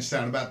James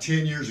Hattenstein about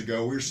 10 years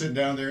ago. We were sitting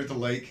down there at the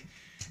lake,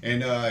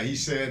 And he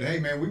said, hey,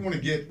 man,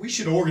 we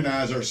should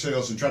organize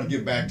ourselves and try to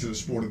give back to the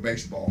sport of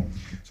baseball.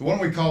 So why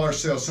don't we call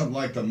ourselves something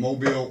like the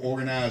Mobile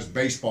Organized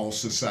Baseball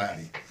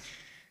Society?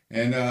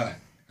 And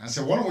I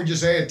said, why don't we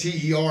just add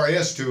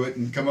TERS to it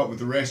and come up with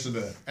the rest of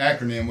the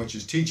acronym, which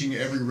is teaching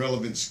every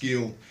relevant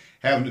skill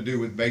having to do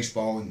with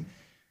baseball. And,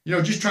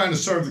 just trying to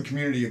serve the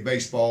community of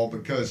baseball,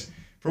 because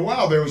for a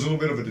while there was a little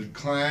bit of a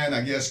decline,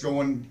 I guess,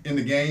 going in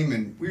the game.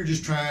 And we were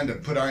just trying to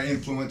put our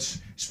influence,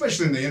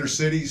 especially in the inner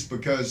cities,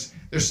 because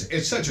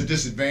it's such a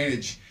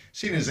disadvantage,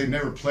 seeing as they've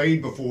never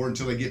played before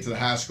until they get to the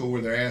high school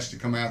where they're asked to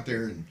come out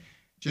there and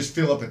just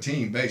fill up a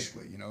team,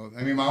 basically.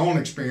 My own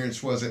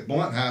experience was at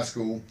Blount High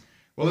School.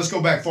 Well, let's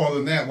go back farther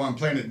than that. While I'm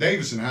playing at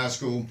Davidson High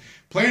School,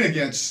 playing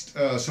against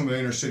some of the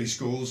inner city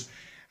schools,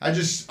 I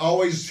just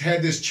always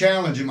had this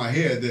challenge in my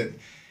head that,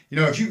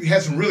 if you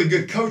had some really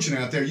good coaching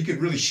out there, you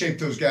could really shape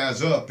those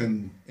guys up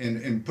and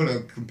put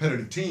a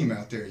competitive team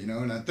out there,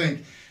 And I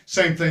think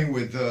same thing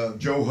with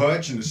Joe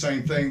Hutch, and the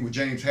same thing with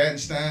James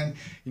Hattenstein,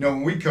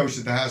 when we coached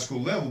at the high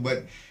school level.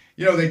 But,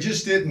 they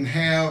just didn't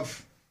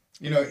have,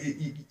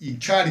 you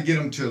try to get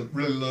them to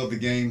really love the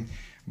game.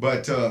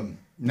 But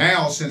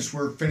now, since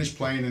we're finished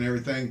playing and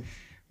everything,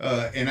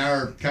 in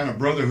our kind of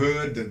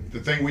brotherhood, the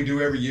thing we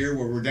do every year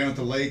where we're down at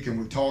the lake and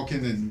we're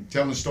talking and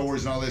telling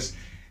stories and all this,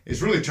 it's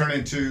really turned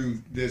into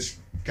this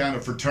kind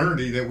of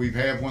fraternity that we've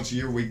had once a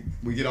year. We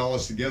get all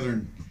us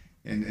together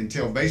and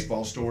tell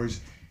baseball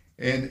stories.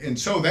 And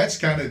so that's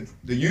kind of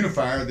the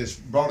unifier that's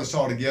brought us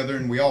all together.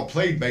 And we all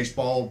played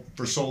baseball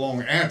for so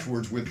long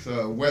afterwards with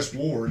Wes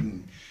Ward.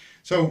 And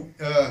so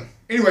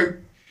anyway,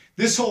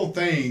 this whole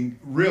thing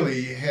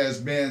really has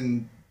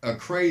been a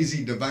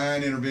crazy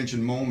divine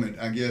intervention moment,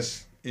 I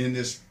guess, in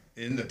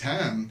the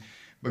time,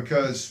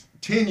 because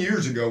 10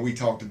 years ago we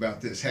talked about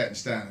this,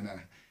 Hattenstein and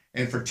I.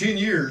 And for 10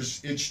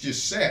 years, it's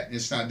just sat.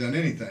 It's not done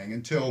anything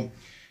until,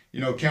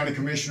 County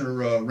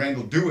Commissioner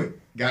Randall Dewitt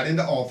got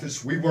into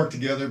office. We worked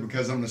together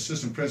because I'm an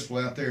assistant principal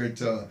out there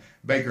at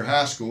Baker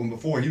High School, and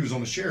before he was on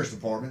the Sheriff's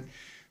Department.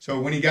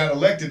 So when he got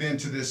elected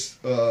into this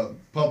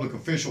public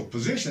official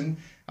position,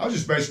 I was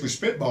just basically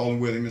spitballing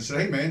with him and said,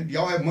 hey, man, do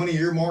y'all have money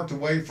earmarked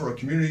away for a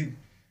community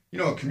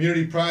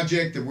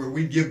project where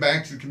we'd give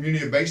back to the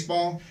community of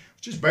baseball?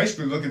 Just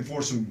basically looking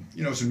for some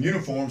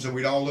uniforms that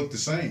we'd all look the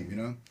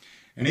same,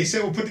 And he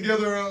said, we'll put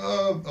together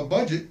a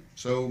budget.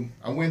 So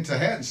I went to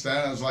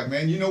Hattenstein. I was like,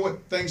 man, you know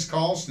what things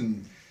cost,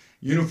 and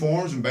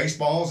uniforms and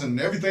baseballs and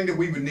everything that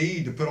we would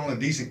need to put on a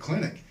decent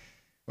clinic.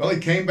 Well, he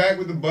came back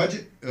with the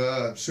budget.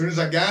 As soon as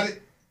I got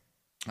it,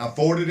 I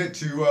forwarded it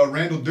to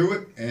Randall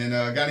Dewitt, and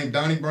a guy named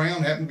Donnie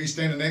Brown happened to be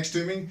standing next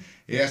to me.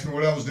 He asked me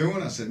what I was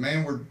doing. I said,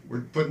 man,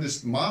 we're putting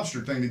this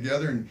mobster thing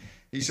together. And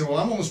he said, well,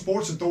 I'm on the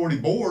Sports Authority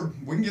board.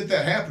 We can get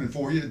that happening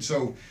for you. And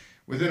so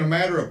within a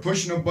matter of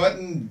pushing a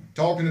button,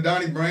 talking to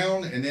Donnie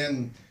Brown, and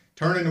then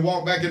turning to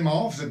walk back in my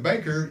office at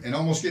Baker and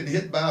almost getting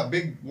hit by a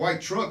big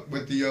white truck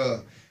with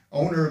the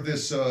owner of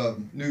this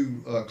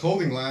new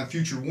clothing line,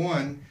 Future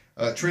One,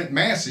 Trent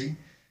Massey.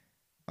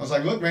 I was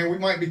like, look, man, we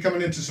might be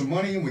coming into some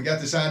money, and we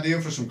got this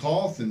idea for some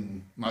cloth,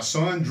 and my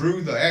son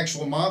drew the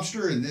actual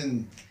mobster, and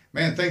then,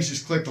 man, things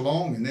just clicked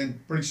along, and then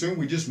pretty soon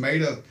we just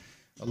made a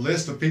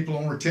list of people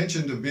on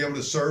retention to be able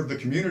to serve the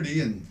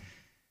community, and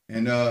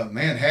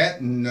man,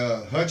 Hat and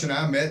Hutch and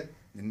I met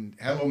and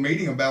had a little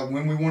meeting about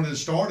when we wanted to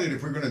start it,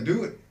 if we we're going to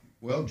do it.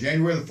 Well,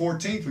 January the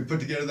 14th, we put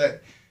together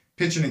that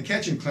pitching and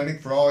catching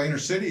clinic for all inner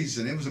cities,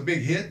 and it was a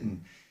big hit.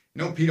 And,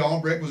 Pete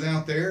Albrecht was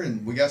out there,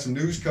 and we got some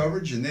news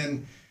coverage, and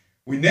then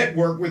we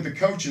networked with the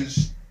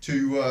coaches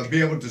to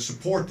be able to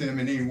support them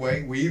in any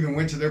way. We even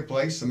went to their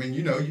place. I mean,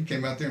 you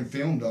came out there and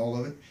filmed all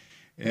of it,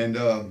 and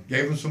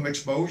gave them some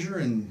exposure,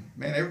 and,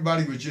 man,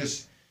 everybody was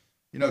just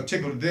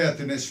tickled to death,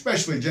 and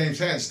especially James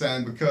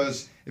Hattenstein,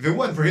 because if it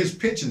wasn't for his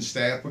pitching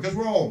staff, because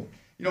we're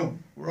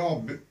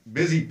all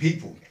busy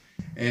people,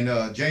 and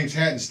James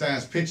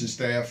Hattenstein's pitching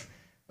staff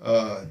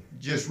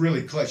just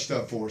really clutched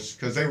up for us,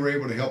 because they were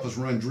able to help us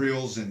run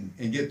drills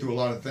and get through a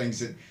lot of things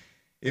that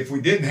if we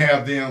didn't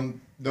have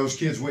them, those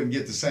kids wouldn't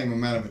get the same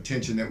amount of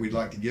attention that we'd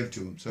like to give to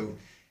them. So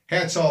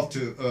hats off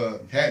to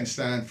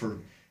Hattenstein for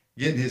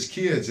getting his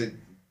kids that,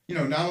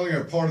 not only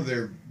are part of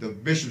the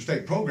Bishop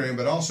State program,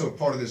 but also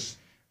part of this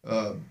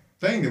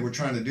thing that we're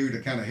trying to do to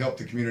kind of help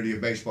the community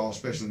of baseball,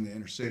 especially in the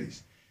inner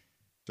cities.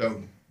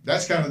 So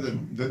that's kind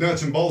of the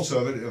nuts and bolts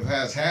of it, of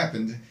how it's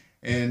happened.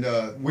 And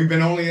we've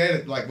been only at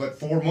it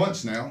 4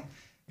 months now.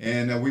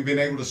 And we've been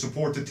able to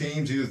support the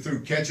teams either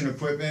through catching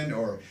equipment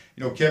or,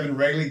 Kevin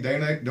Rayleigh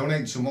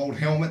donating some old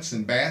helmets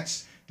and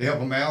bats to help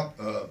them out.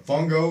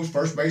 Fungos,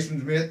 first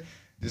baseman's mitt.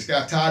 This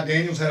guy, Todd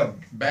Daniels, had a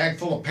bag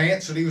full of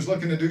pants that he was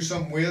looking to do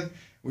something with.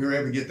 We were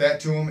able to get that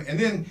to them. And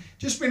then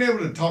just being able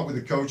to talk with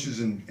the coaches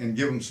and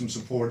give them some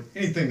support,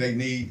 anything they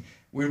need.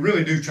 We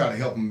really do try to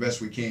help them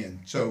best we can.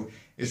 So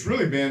it's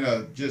really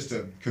been just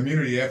a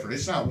community effort.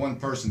 It's not one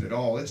person at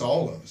all. It's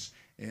all of us.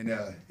 And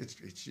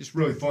it's just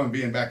really fun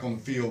being back on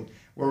the field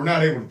where we're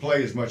not able to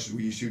play as much as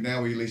we used to.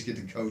 Now we at least get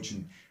to coach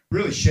and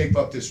really shape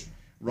up this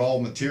raw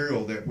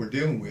material that we're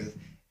dealing with,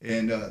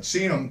 and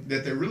seeing them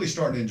that they're really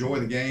starting to enjoy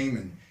the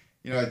game,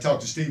 You know, I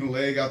talked to Stephen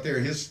Legg out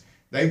there.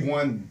 They've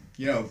won,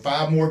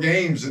 5 more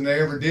games than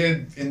they ever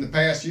did in the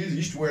past years. They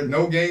used to wear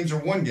no games or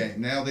 1 game.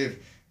 Now they're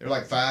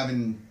like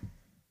 5-14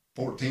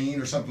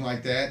 or something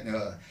like that.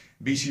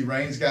 BC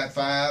Rain's got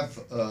 5.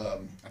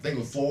 I think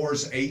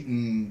LaFleur's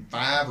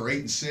 8-5 or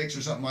 8-6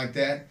 or something like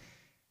that.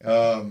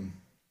 And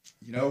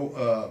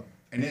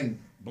then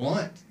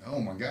Blunt. Oh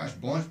my gosh,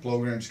 Blunt's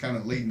program's kind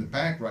of leading the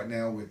pack right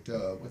now with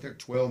they're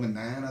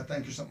 12-9, I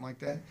think, or something like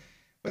that.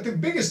 But the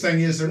biggest thing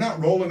is they're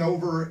not rolling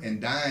over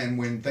and dying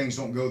when things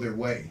don't go their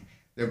way.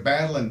 They're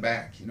battling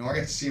back. I got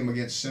to see them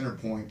against Center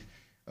Point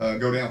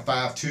go down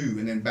 5-2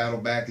 and then battle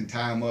back and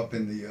tie them up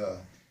in the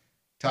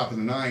top of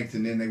the 9th,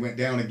 and then they went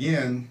down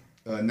again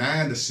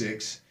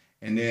 9-6,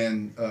 and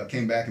then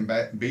came back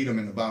and beat them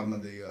in the bottom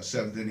of the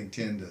 7th inning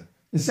 10-9.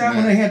 Is that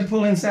when they had to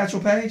pull in Satchel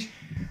Paige?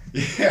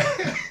 Yeah,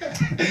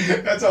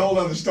 that's a whole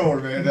other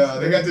story, man.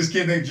 They got this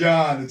kid named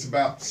John. It's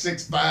about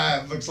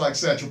 6'5", looks like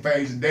Satchel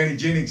Paige, and Danny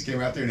Jennings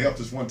came out there and helped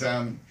us one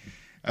time.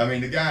 I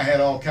mean, the guy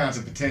had all kinds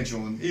of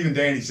potential, and even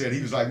Danny said,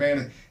 he was like, man,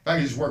 if I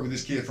could just work with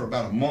this kid for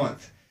about a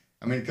month,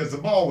 I mean, because the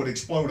ball would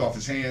explode off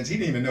his hands. He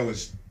didn't even know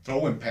his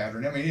throwing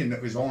pattern. I mean, he didn't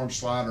know his arm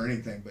slide or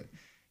anything. But,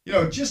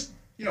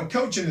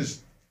 coaching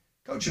is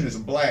a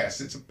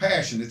blast. It's a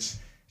passion. It's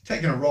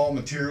taking a raw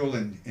material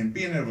and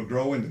being able to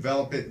grow and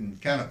develop it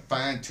and kind of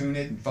fine-tune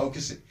it and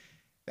focus it.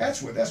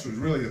 That's what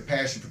really the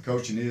passion for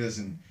coaching is.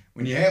 And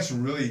when you have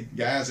some really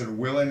guys that are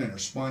willing and are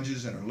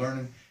sponges and are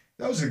learning,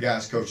 those are the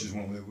guys coaches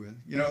want to live with.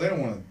 They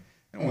don't want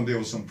to deal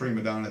with some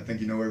prima donna that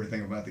think you know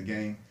everything about the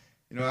game.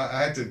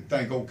 I have to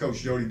thank old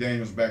Coach Jody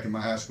Daniels back in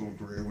my high school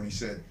career when he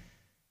said,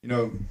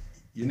 you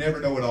never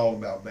know it all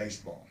about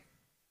baseball,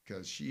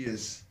 because she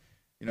is,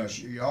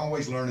 you're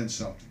always learning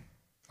something.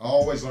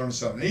 Always learning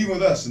something. Even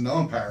with us in the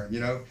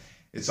umpiring,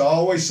 it's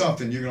always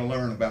something you're going to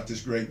learn about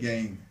this great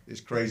game, this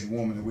crazy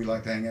woman that we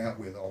like to hang out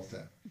with all the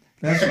time.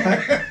 That's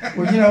right.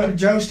 Well,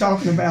 Joe's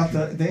talking about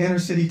the inner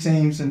city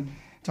teams and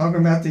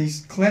talking about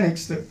these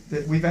clinics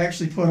that we've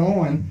actually put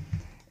on.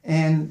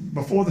 And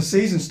before the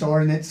season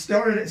started, it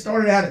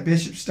started out at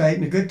Bishop State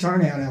and a good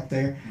turnout out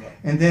there. Right.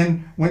 And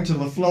then went to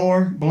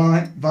LaFleur,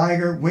 Blunt,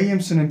 Viger,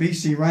 Williamson, and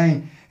BC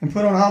Rain, and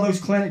put on all those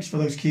clinics for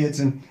those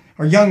kids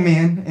or young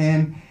men.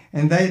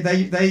 And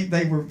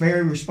they were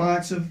very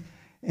responsive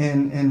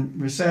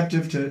and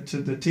receptive to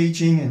the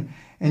teaching.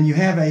 And you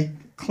have a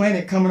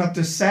clinic coming up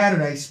this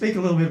Saturday. Speak a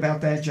little bit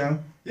about that, Joe.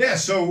 Yeah,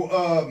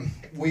 so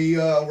we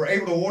were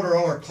able to order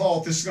all our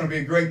cloth. This is going to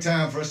be a great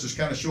time for us to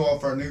kind of show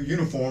off our new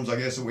uniforms, I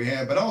guess, that we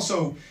have. But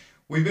also,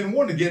 we've been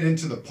wanting to get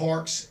into the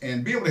parks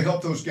and be able to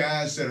help those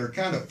guys that are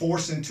kind of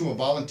forced into a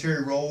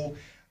voluntary role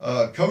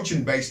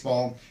coaching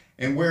baseball,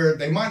 and where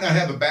they might not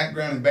have a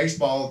background in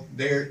baseball,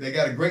 they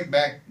got a great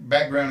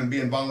background in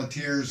being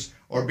volunteers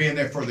or being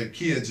there for their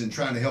kids and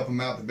trying to help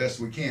them out the best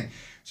we can.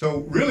 So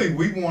really,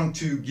 we want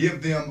to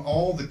give them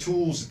all the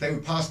tools that they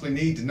would possibly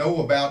need to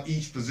know about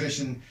each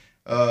position,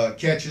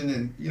 catching,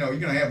 and you're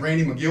going to have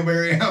Randy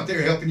McGilberry out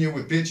there helping you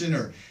with pitching,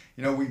 or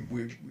I'm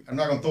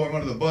not going to throw him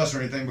under the bus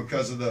or anything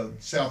because of the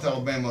South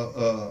Alabama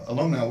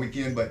alumni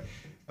weekend, but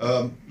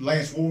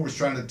Lance Ward was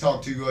trying to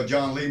talk to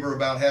John Lieber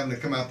about having to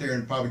come out there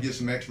and probably get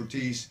some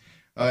expertise.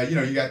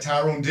 You got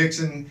Tyrone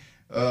Dixon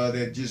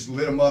that just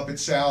lit him up at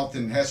South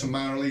and has some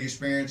minor league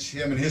experience.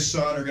 Him and his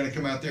son are going to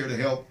come out there to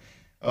help.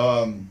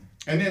 And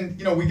then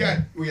we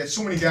had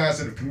so many guys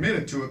that have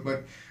committed to it,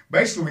 but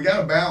basically we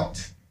got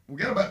about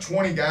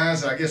 20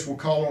 guys that I guess we'll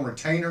call on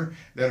retainer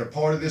that are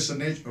part of this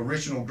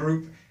original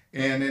group,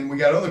 and then we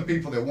got other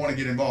people that want to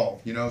get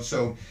involved.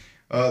 So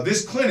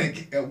this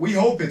clinic, we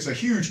hope it's a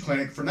huge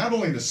clinic for not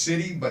only the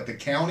city but the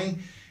county,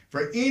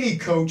 for any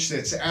coach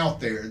that's out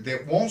there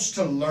that wants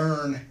to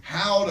learn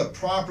how to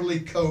properly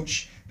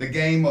coach the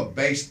game of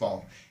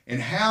baseball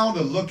and how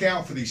to look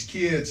out for these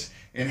kids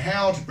and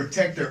how to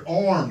protect their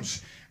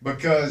arms,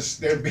 because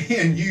they're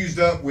being used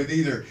up with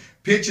either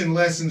pitching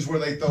lessons where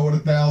they throw it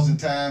 1,000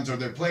 times, or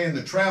they're playing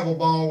the travel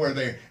ball where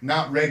they're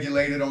not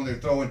regulated on their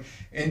throwing,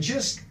 and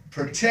just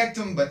protect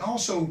them, but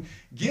also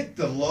get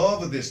the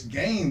love of this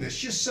game that's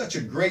just such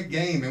a great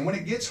game. And when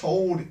it gets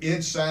hold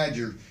inside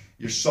your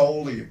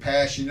soul or your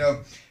passion,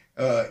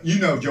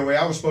 Joey,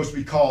 I was supposed to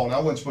be called. I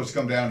wasn't supposed to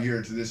come down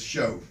here to this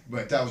show,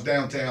 but I was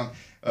downtown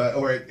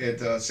or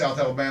at South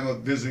Alabama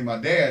visiting my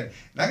dad,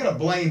 and I got to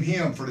blame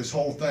him for this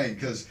whole thing,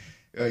 because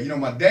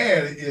my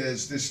dad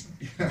is this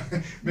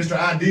Mr.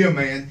 Idea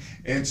Man,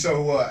 and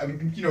so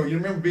you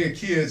remember being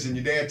kids and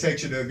your dad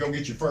takes you to go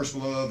get your first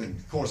glove, and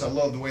of course I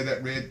love the way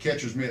that red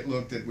catcher's mitt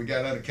looked that we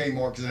got out of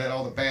Kmart because it had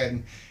all the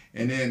padding,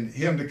 and then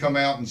him to come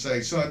out and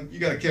say, son, you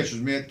got a catcher's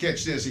mitt,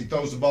 catch this. He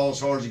throws the ball as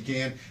hard as he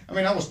can. I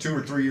mean, I was 2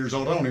 or 3 years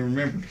old. I don't even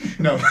remember.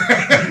 No,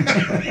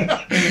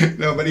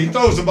 no, but he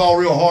throws the ball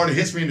real hard. It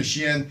hits me in the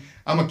shin.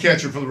 I'm a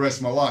catcher for the rest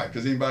of my life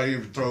because anybody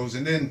ever throws.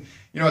 And then,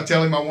 I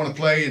tell him I want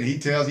to play, and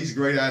he's a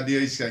great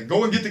idea. He's saying,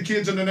 go and get the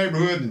kids in the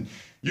neighborhood, and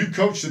you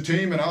coach the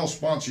team, and I'll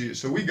sponsor you.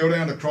 So we go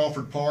down to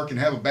Crawford Park and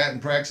have a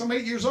batting practice. I'm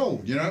 8 years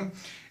old,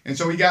 And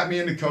so he got me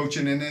into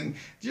coaching, and then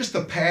just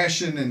the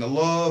passion and the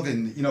love,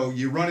 and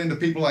you run into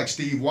people like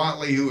Steve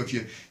Watley, who if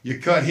you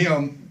cut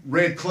him,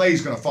 red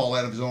clay's going to fall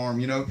out of his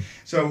arm.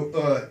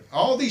 So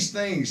all these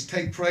things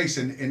take place,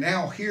 and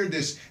now here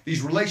these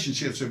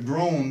relationships have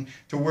grown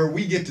to where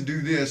we get to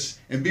do this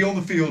and be on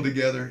the field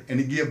together and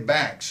to give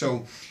back.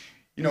 So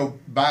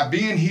by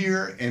being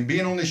here and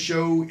being on this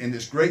show in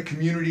this great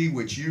community,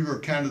 which you are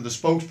kind of the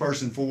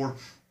spokesperson for,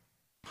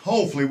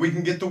 hopefully we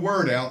can get the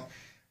word out.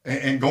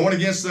 And going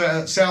against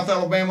the South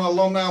Alabama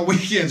Alumni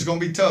Weekend is going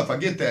to be tough. I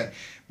get that.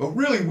 But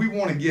really, we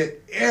want to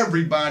get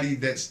everybody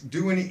that's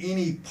doing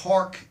any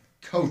park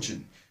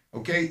coaching,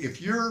 okay? If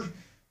you're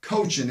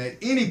coaching at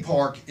any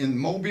park in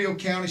Mobile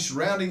County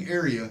surrounding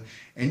area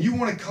and you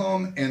want to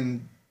come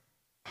and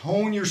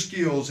hone your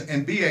skills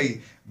and be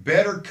a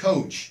better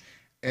coach,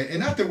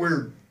 and not that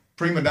we're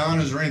prima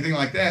donnas or anything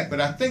like that,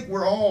 but I think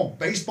we're all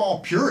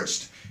baseball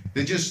purists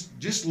that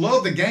just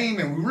love the game,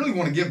 and we really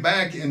want to give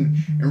back and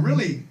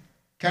really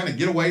kind of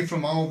get away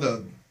from all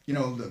the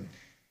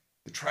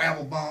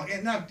travel ball.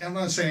 And I'm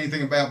not saying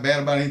anything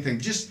bad about anything.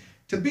 Just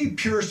to be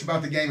purist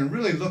about the game and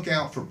really look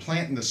out for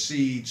planting the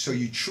seed so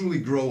you truly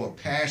grow a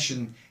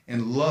passion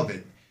and love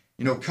it.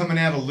 Coming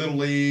out of Little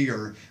League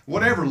or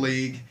whatever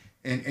league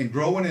and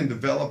growing and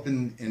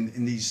developing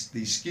in these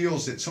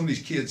skills that some of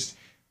these kids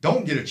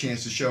don't get a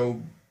chance to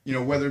show.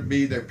 Whether it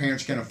be their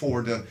parents can't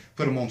afford to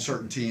put them on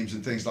certain teams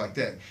and things like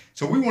that.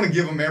 So we want to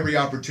give them every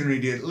opportunity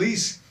to at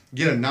least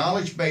get a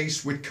knowledge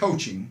base with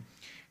coaching,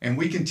 and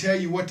we can tell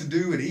you what to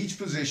do at each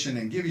position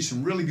and give you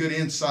some really good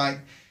insight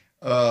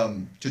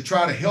to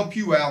try to help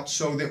you out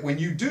so that when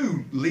you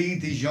do lead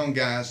these young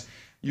guys,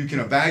 you can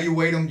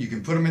evaluate them, you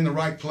can put them in the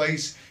right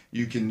place,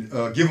 you can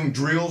give them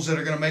drills that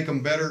are going to make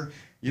them better,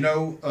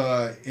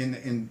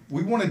 and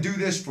we want to do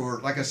this for,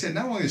 like I said,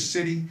 not only the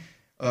city,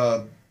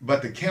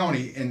 but the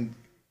county. And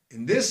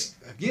this,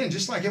 again,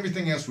 just like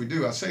everything else we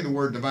do, I say the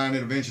word divine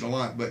intervention a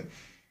lot, but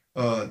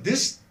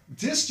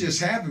this just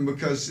happened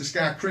because this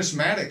guy, Chris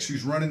Maddox,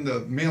 who's running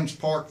the Mims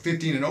Park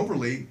 15 and over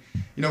league,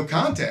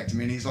 contacted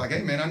me, and he's like,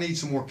 hey man, I need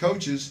some more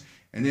coaches.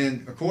 And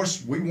then of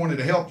course we wanted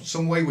to help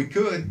some way we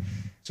could.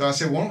 So I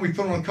said, why don't we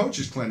put on a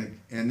coaches clinic?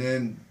 And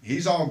then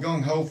he's all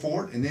gung-ho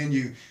for it. And then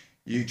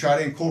you try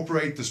to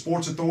incorporate the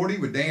sports authority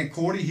with Dan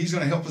Cordy. He's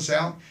going to help us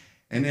out.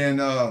 And then,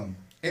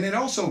 and it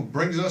also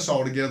brings us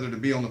all together to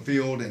be on the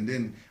field. And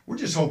then we're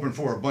just hoping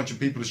for a bunch of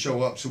people to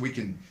show up so we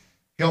can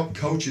help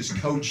coaches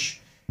coach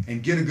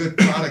and get a good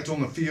product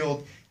on the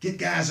field, get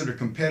guys that are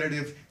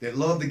competitive, that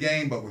love the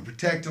game, but we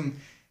protect them.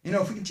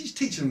 If we can just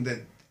teach them that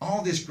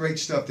all this great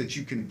stuff that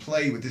you can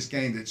play with this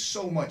game that's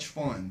so much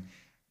fun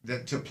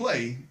to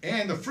play,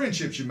 and the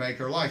friendships you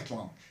make are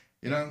lifelong,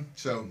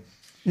 so.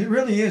 It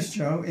really is,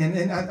 Joe.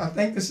 And I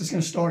think this is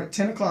going to start at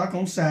 10 o'clock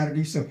on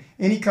Saturday. So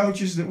any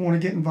coaches that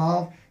want to get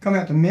involved, come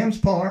out to Mims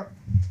Park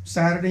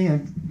Saturday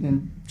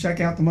and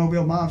check out the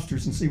Mobile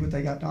Mobsters and see what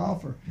they got to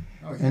offer.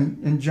 Oh, yeah.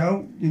 And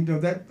Joe,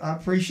 that I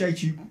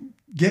appreciate you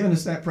giving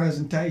us that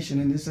presentation,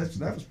 and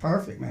that was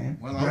perfect, man.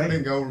 Well, I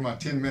didn't go over my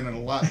 10-minute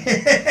allotment.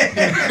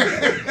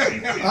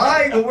 All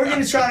right, well, we're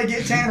going to try to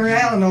get Tanner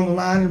Allen on the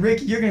line, and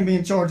Ricky, you're going to be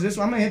in charge of this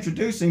one. I'm going to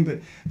introduce him, but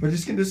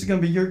this is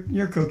going to be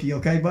your cookie,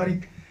 okay,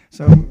 buddy?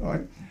 So, all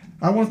right.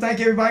 I want to thank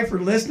everybody for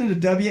listening to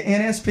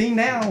WNSP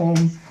now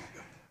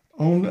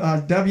on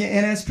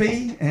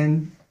WNSP,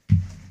 and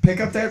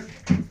pick up that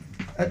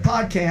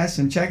podcast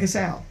and check us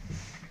out.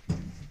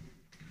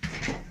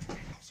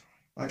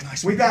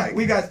 Nice. We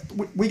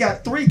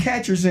got three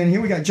catchers in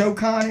here. We got Joe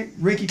Connick,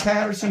 Ricky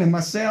Patterson, and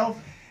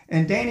myself.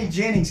 And Danny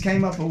Jennings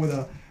came up with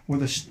a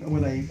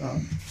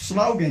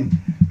slogan,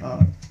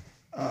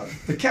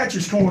 the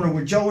catcher's corner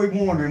with Joey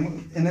Warner,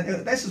 and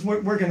this is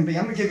what we're going to be.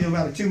 I'm going to give you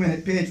about a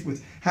 2-minute pitch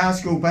with high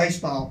school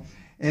baseball,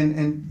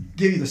 and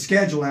give you the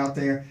schedule out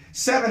there.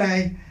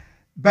 7A,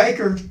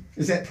 Baker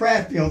is at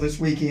Prattville this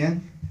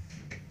weekend.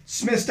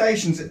 Smith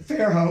Station's at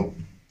Fairhope.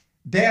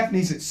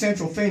 Daphne's at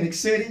Central Phoenix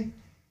City.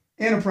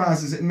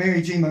 Enterprises at Mary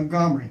G.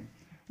 Montgomery.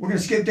 We're going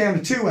to skip down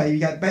to 2A. You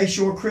got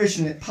Bayshore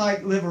Christian at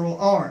Pike Liberal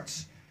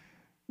Arts.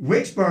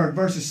 Wicksburg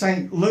versus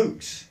St.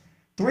 Luke's.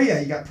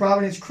 3A, you got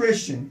Providence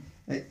Christian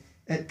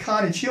at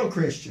Cottage Hill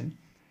Christian.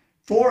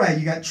 4A,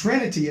 you got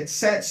Trinity at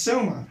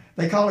Satsuma.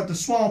 They call it the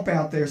swamp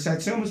out there.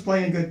 Satsuma's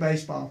playing good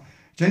baseball.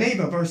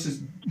 Geneva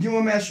versus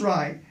UMS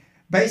Wright.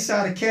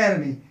 Bayside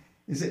Academy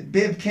is at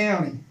Bibb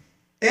County.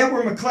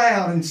 Edward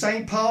McCloud in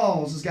St.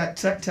 Paul's has got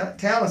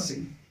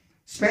Tallahassee.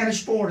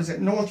 Spanish Fort is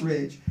at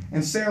Northridge,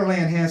 and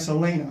Saraland has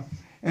Helena.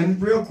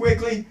 And real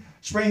quickly,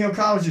 Spring Hill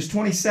College is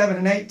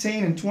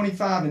 27-18 and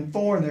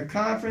 25-4 in their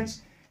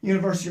conference.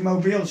 University of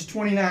Mobile is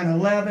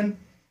 29-11,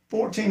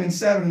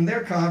 14-7 in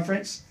their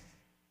conference.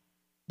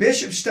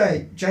 Bishop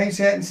State, James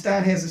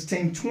Hattenstein has his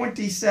team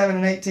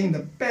 27-18, the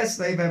best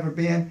they've ever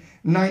been,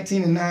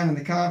 19-9 in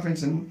the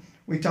conference. And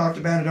we talked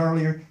about it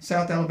earlier.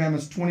 South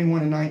Alabama's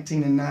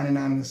 21-19 and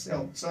 9-9 in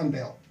the Sun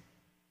Belt.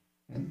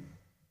 And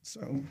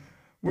so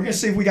we're going to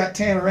see if we got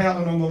Tanner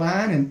Allen on the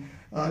line.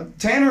 And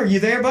Tanner, are you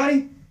there,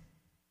 buddy?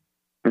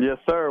 Yes,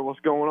 sir. What's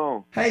going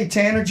on? Hey,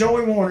 Tanner,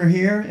 Joey Warner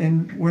here,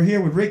 and we're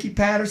here with Ricky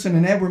Patterson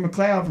and Edward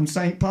McCloud from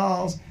St.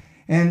 Paul's.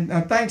 And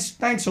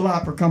thanks a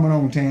lot for coming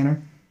on,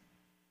 Tanner.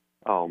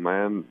 Oh,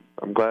 man,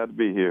 I'm glad to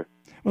be here.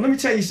 Well, let me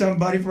tell you something,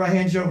 buddy, before I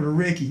hand you over to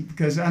Ricky,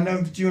 because I know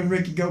that you and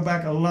Ricky go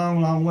back a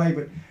long, long way,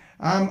 but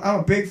I'm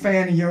a big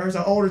fan of yours.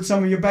 I ordered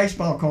some of your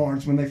baseball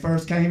cards when they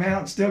first came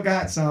out, still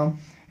got some,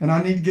 and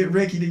I need to get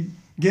Ricky to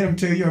get them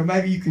to you, or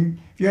maybe you can,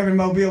 if you're ever in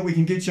Mobile, we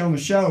can get you on the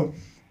show,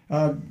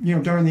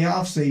 during the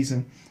off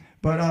season.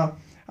 But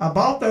I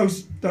bought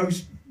those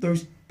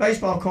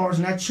baseball cards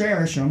and I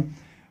cherish them.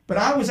 But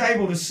I was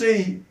able to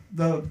see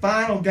the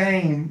final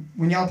game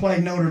when y'all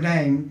played Notre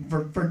Dame.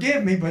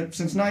 Forgive me, but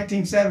since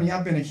 1970,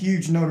 I've been a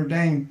huge Notre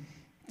Dame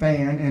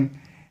fan,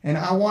 and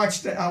I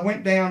watched. I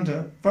went down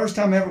to first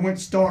time I ever went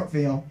to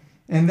Starkville,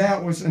 and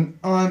that was an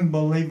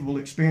unbelievable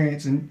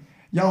experience. And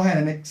y'all had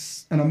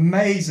an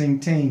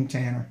amazing team,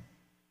 Tanner.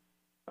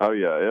 Oh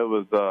yeah, it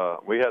was.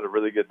 We had a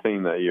really good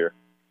team that year.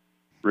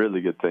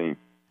 Really good team.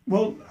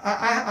 Well,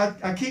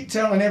 I keep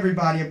telling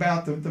everybody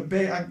about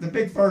the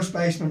big first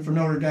baseman for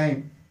Notre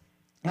Dame.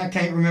 I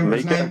can't remember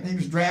his name. He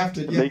was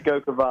drafted.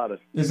 Nico Cavadas.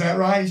 Is that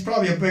right? He's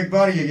probably a big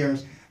buddy of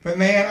yours. But,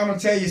 man, I'm going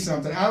to tell you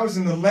something. I was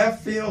in the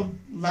left field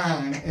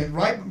line and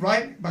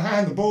right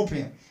behind the bullpen.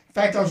 In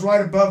fact, I was right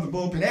above the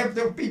bullpen.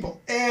 There were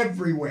people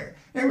everywhere.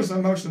 It was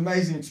the most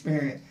amazing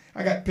experience.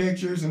 I got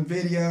pictures and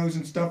videos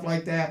and stuff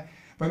like that.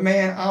 But,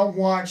 man, I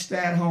watched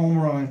that home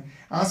run.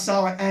 I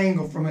saw an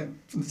angle from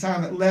the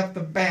time it left the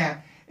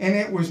bat, and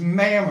it was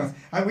mammoth.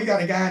 We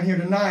got a guy in here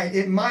tonight.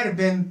 It might have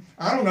been,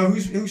 I don't know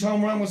whose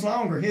home run was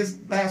longer, his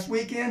last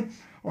weekend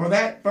or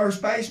that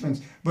first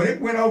baseman's. But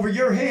it went over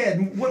your head.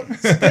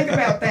 Think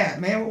about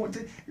that, man.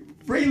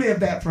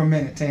 Relive that for a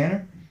minute,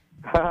 Tanner.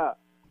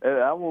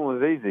 That one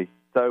was easy.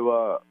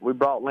 So we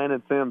brought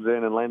Landon Sims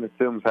in, and Landon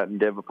Sims hadn't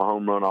given up a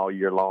home run all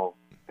year long.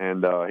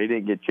 And he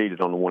didn't get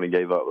cheated on the one he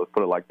gave up. Let's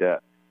put it like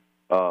that.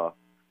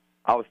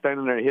 I was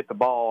standing there and hit the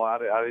ball.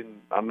 I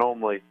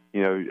normally,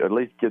 at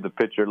least give the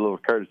pitcher a little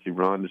courtesy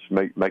run just to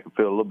make him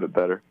feel a little bit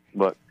better.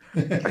 But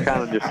I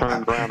kind of just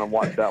turned around and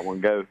watched that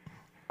one go.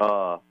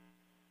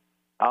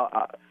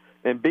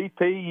 In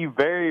BP, you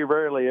very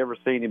rarely ever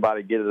see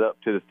anybody get it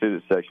up to the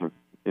student section.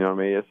 You know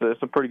what I mean?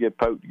 It's a pretty good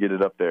poke to get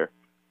it up there.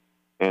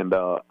 And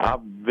I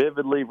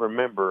vividly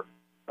remember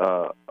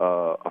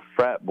a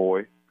frat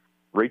boy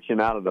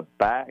reaching out of the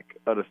back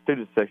of the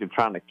student section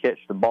trying to catch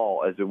the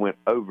ball as it went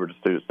over the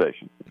student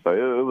section. So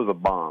it was a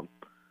bomb.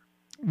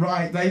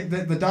 Right.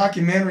 The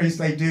documentaries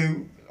they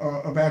do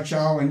about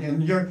y'all,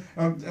 and you're,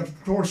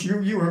 of course,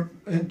 you were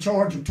in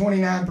charge of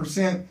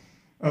 29%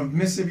 of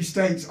Mississippi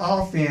State's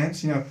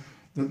offense,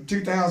 the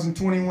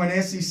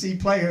 2021 SEC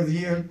Player of the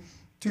Year,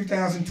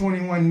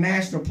 2021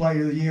 National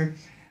Player of the Year.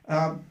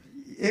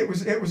 It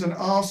was an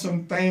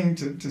awesome thing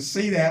to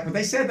see that. But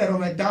they said that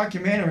on that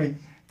documentary,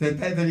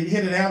 that he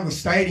hit it out of the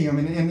stadium,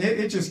 and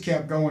it just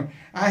kept going.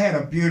 I had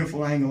a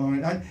beautiful angle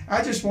on it.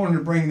 I just wanted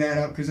to bring that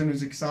up because it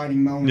was an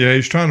exciting moment. Yeah,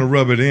 he's trying to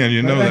rub it in.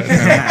 You know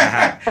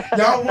that.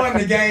 Y'all won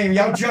the game.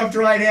 Y'all jumped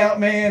right out,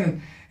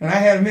 man. And I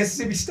had a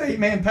Mississippi State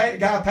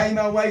guy pay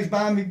my way,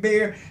 buying me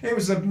beer. It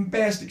was the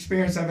best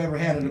experience I've ever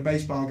had at a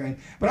baseball game.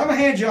 But I'm going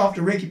to hand you off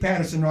to Ricky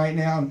Patterson right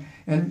now,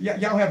 and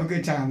y'all have a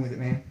good time with it,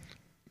 man.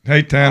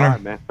 Hey, Tanner. All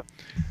right, man.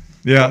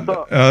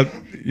 Yeah,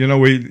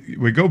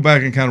 we go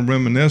back and kind of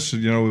reminisce,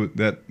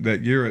 that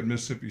year at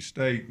Mississippi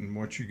State and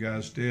what you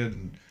guys did.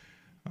 And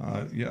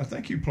I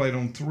think you played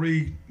on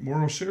 3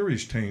 World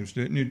Series teams,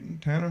 didn't you,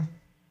 Tanner?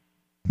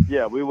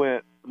 Yeah, we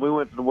went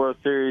to the World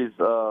Series.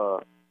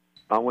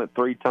 I went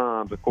 3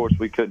 times. Of course,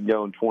 we couldn't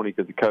go in 20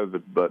 because of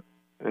COVID, but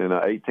in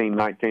 18,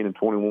 19, and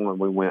 21,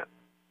 we went.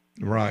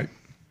 Right.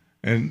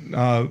 And,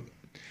 I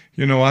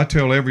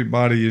tell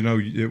everybody,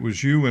 it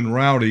was you and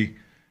Rowdy,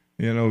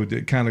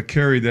 that kind of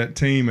carried that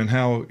team, and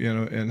how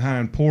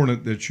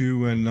important that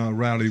you and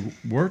Rowdy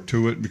worked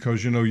to it,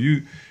 because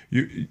your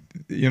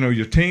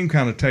team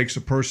kind of takes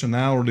the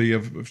personality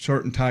of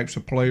certain types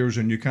of players,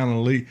 and you kind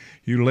of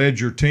you led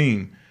your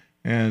team,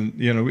 and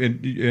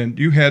and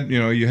you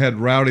had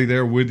Rowdy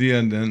there with you,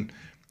 and then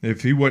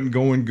if he wasn't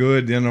going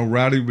good,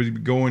 Rowdy would be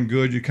going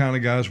good. You kind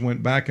of guys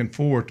went back and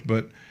forth,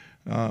 but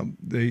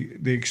the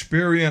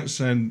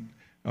experience and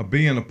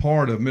being a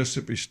part of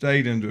Mississippi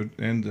State and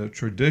the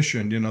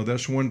tradition,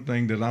 that's one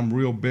thing that I'm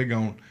real big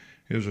on,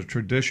 is a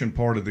tradition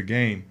part of the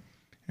game.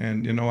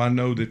 And, I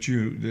know that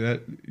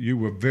you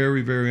were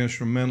very, very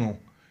instrumental,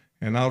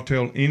 and I'll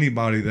tell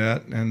anybody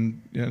that,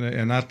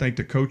 and I think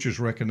the coaches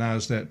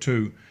recognize that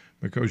too,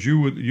 because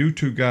you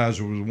two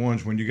guys were the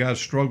ones, when you guys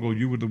struggled,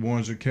 you were the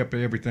ones that kept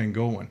everything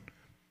going.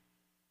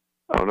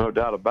 Oh, no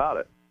doubt about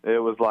it. It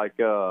was like,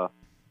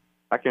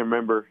 I can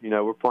remember,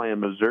 we're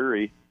playing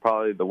Missouri,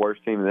 probably the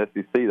worst team in the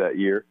SEC that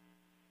year,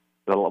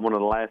 one of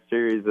the last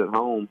series at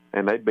home,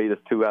 and they beat us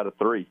 2 out of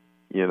 3,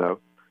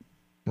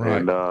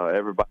 Right. And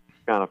everybody's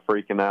kind of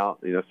freaking out.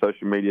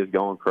 Social media's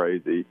going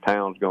crazy.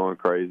 Town's going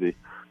crazy.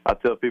 I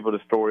tell people the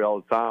story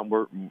all the time.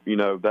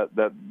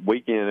 That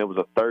weekend, it was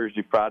a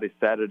Thursday, Friday,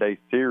 Saturday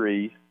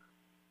series,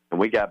 and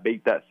we got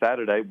beat that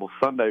Saturday. Well,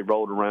 Sunday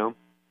rolled around,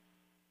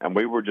 and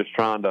we were just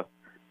trying to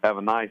have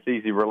a nice,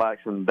 easy,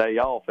 relaxing day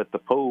off at the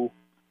pool.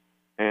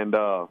 And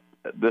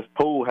this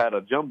pool had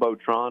a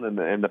jumbotron,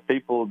 and the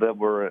people that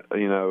were,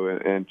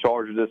 in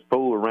charge of this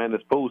pool or ran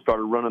this pool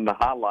started running the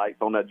highlights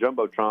on that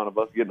jumbotron of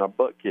us getting our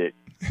butt kicked.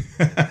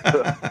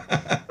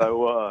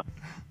 So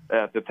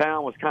the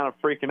town was kind of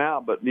freaking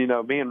out, but, me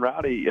and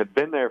Rowdy had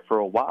been there for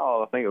a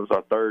while. I think it was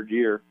our third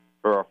year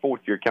or our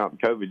fourth year counting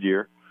COVID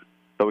year.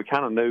 So we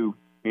kind of knew,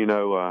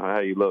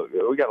 hey, look,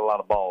 we got a lot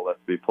of ball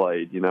left to be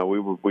played.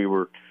 We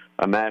were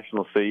a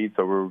national seed,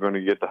 so we were going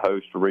to get to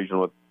host a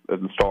regional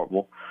in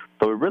Starkville.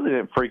 So we really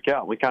didn't freak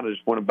out. We kind of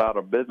just went about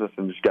our business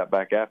and just got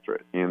back after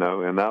it, and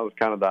that was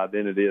kind of the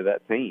identity of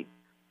that team.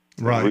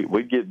 Right.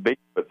 We'd get beat,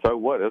 but so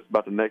what? It's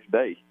about the next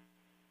day.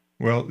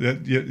 Well,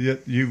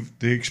 the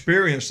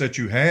experience that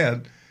you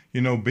had,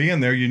 being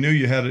there, you knew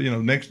you had,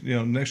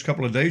 next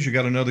couple of days you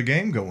got another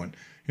game going.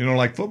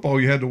 Like football,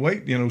 you had to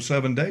wait,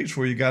 7 days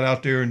before you got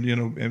out there and,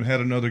 and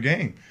had another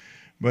game.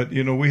 But,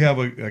 we have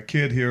a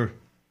kid here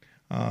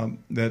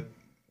that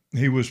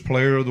he was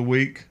player of the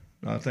week,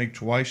 I think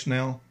twice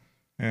now.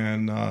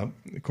 And, of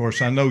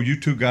course, I know you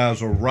two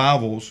guys are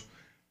rivals,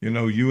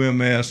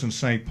 UMS and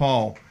St.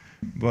 Paul.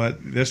 But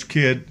this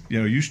kid,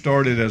 you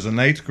started as an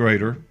 8th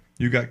grader.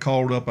 You got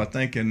called up, I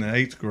think, in the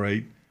 8th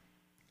grade.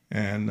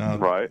 And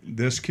right.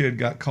 This kid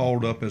got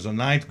called up as a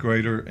 9th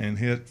grader and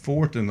hit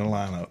 4th in the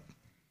lineup.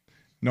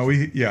 No,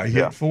 he hit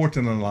 4th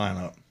in the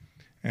lineup.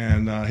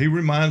 And he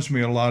reminds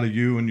me a lot of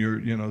you and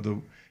your,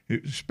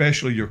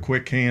 especially your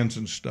quick hands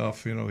and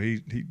stuff.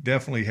 He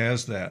definitely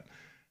has that.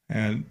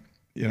 And,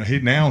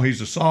 he's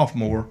a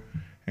sophomore,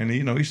 and,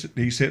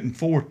 he's hitting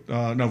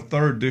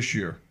 3rd this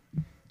year.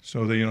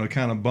 So they,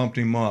 kind of bumped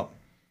him up.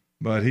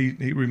 But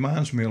he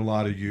reminds me a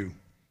lot of you.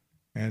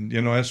 And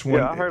that's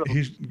when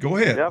he's. Go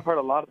ahead. Yeah, I've heard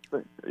a lot of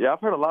things. Yeah, I've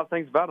heard a lot of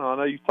things about him. I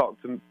know you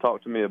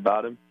talked to me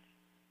about him.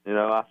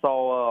 I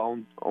saw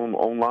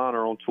online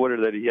or on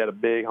Twitter that he had a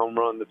big home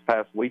run this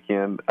past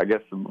weekend. I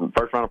guess the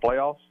first round of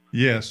playoffs.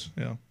 Yes.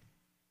 Yeah.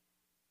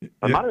 It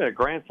might have been a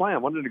grand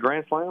slam. Wasn't it a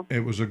grand slam?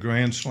 It was a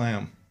grand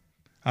slam.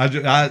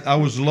 I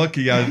was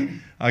lucky.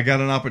 I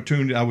got an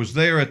opportunity. I was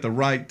there at the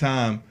right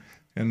time,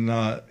 and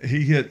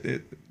he hit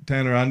it.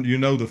 Tanner,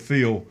 the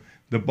feel.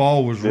 The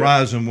ball was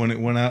rising when it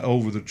went out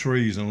over the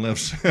trees and left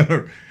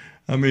center.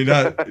 I mean,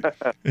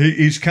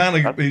 he's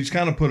kind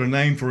of put a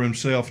name for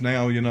himself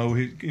now.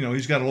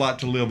 He's got a lot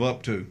to live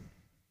up to.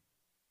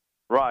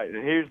 Right,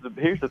 and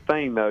here's the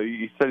thing though.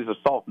 You said he's a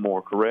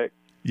sophomore, correct?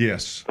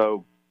 Yes.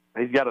 So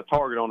he's got a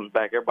target on his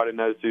back. Everybody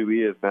knows who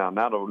he is now.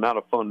 Now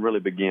the fun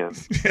really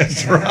begins.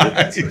 That's right.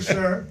 That's for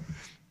sure.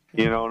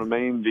 You know what I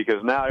mean?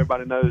 Because now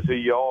everybody knows who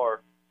you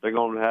are. They're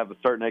going to have a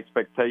certain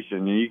expectation,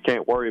 and you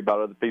can't worry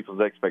about other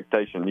people's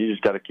expectation. You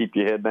just got to keep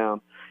your head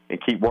down and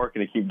keep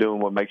working and keep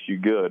doing what makes you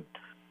good.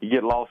 You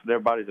get lost in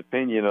everybody's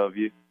opinion of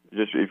you.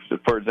 Just if,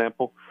 for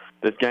example,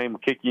 this game will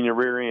kick you in your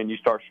rear end, you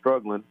start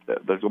struggling.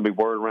 There's going to be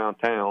word around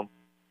town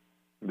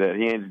that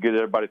he ain't as good as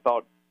everybody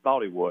thought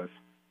he was.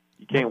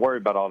 You can't worry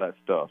about all that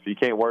stuff. You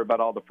can't worry about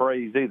all the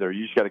praise either.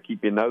 You just got to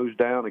keep your nose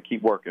down and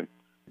keep working.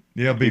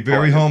 Yeah, be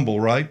very humble,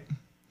 right?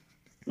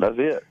 That's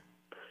it.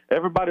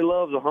 Everybody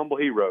loves a humble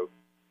hero.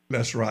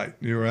 That's right.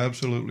 You're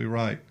absolutely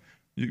right.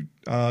 You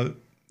have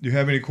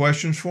any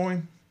questions for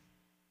him?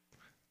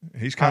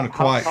 He's kind of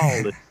quiet.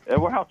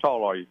 How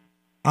tall are you?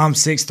 I'm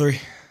 6'3".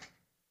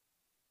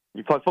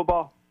 You play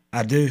football?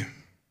 I do.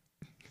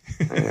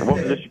 Man, what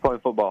position you play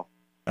in football?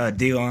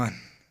 D-line.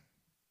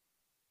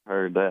 I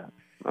heard that.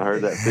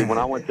 See, when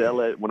I went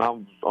to when I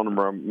was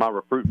on my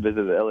recruiting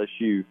visit at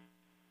LSU,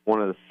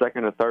 one of the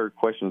second or third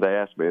questions they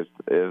asked me is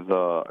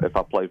if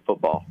I played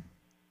football.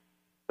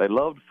 They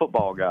loved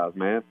football guys,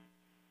 man.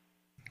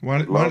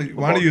 Why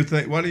do you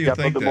think? Why do you think that? Got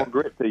a little more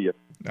grit to you.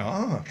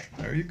 Ah,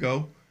 there you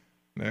go.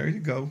 There you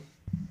go.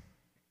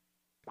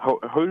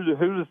 Who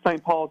does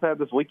St. Paul's have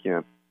this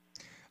weekend?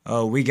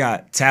 Oh, we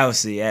got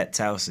Tallahassee at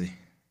Tallahassee.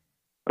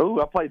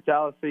 Oh, I played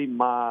Tallahassee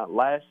my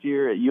last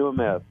year at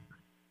UMS.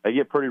 They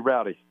get pretty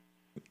rowdy.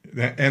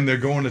 And they're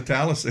going to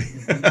Tallahassee.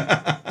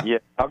 Yeah,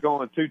 I'm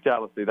going to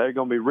Tallahassee. They're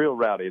going to be real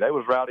rowdy. They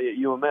was rowdy at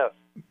UMS.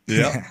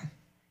 Yeah.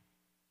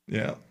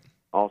 Yeah.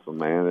 Awesome,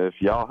 man.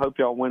 Hope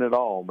y'all win it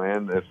all,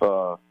 man. Hey,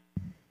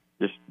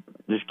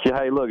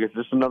 look, it's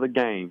just another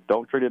game.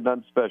 Don't treat it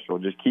nothing special.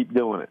 Just keep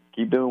doing it.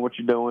 Keep doing what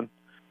you're doing.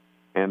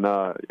 And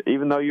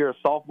even though you're a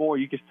sophomore,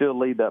 you can still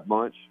lead that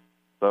bunch.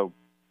 So,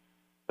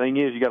 thing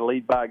is, you got to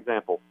lead by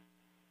example.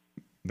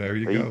 There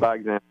you go. Lead by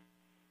example.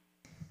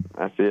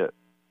 That's it.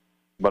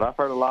 But I've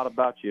heard a lot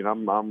about you,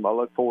 and I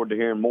look forward to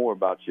hearing more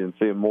about you and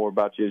seeing more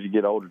about you as you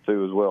get older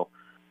too, as well.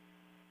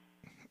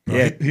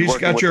 Yeah, he's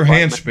got your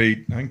hand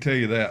speed. I can tell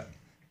you that.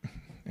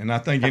 And I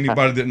think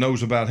anybody that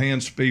knows about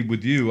hand speed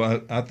with you,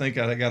 I think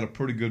I got a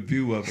pretty good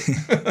view of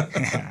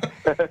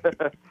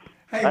it.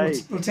 Hey,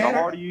 Tanner,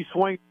 how hard do you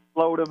swing?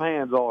 Slow them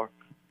hands are.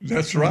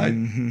 That's right.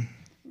 Mm-hmm.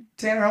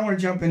 Tanner, I want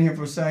to jump in here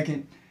for a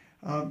second.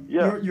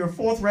 Your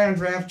fourth round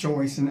draft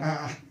choice, and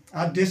I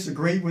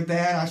disagree with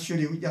that. I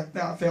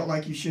felt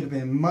like you should have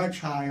been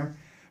much higher.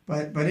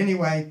 But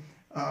anyway,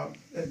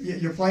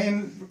 You're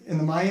playing in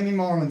the Miami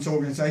Marlins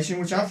organization,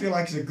 which I feel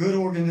like is a good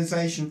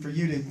organization for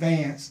you to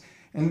advance.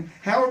 And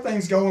how are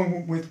things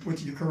going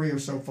with your career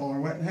so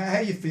far?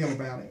 How do you feel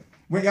about it?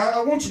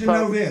 I want you to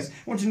know this.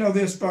 I want you to know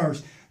this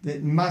first,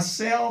 that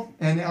myself,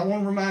 and I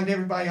want to remind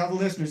everybody, all the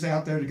listeners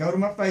out there, to go to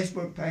my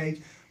Facebook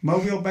page,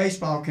 Mobile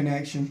Baseball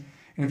Connection.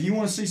 And if you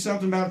want to see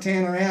something about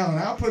Tanner Allen,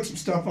 I'll put some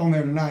stuff on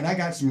there tonight. I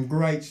got some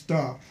great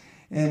stuff.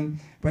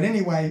 But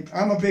anyway,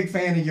 I'm a big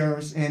fan of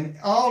yours. And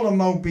all of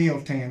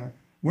Mobile, Tanner,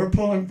 we're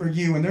pulling for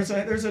you. And there's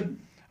a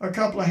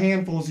couple of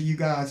handfuls of you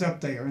guys up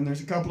there. And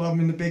there's a couple of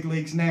them in the big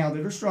leagues now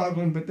that are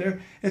struggling, but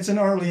it's an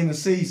early in the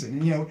season.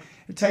 And,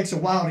 it takes a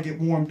while to get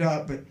warmed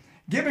up. But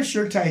give us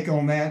your take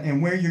on that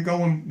and where you're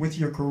going with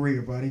your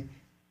career, buddy.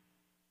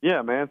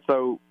 Yeah, man.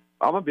 So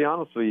I'm gonna be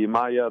honest with you.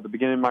 The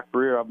beginning of my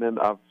career,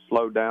 I've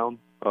slowed down.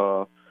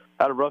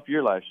 Had a rough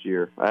year last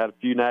year. I had a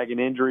few nagging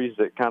injuries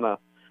that kind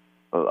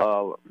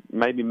of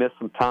made me miss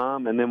some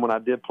time. And then when I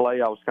did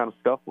play, I was kind of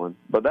scuffling.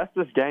 But that's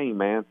this game,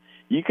 man.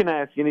 You can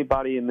ask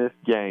anybody in this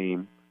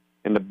game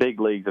in the big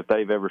leagues if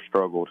they've ever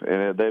struggled,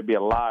 and they'd be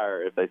a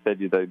liar if they said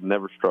they've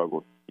never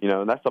struggled.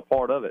 And that's a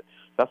part of it.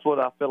 That's what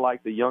I feel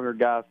like the younger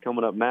guys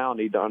coming up now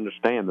need to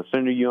understand. The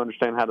sooner you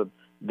understand how to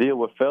deal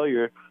with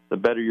failure, the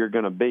better you're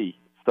going to be.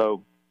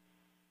 So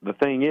the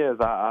thing is,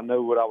 I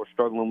know what I was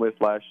struggling with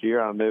last year.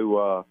 I knew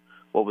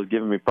what was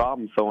giving me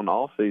problems. So in the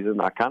off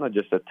season, I kind of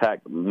just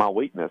attacked my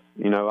weakness.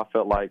 I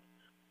felt like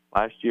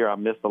last year I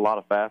missed a lot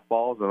of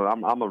fastballs,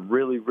 and I'm a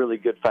really, really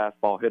good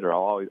fastball hitter.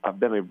 I've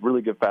been a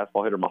really good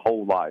fastball hitter my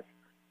whole life.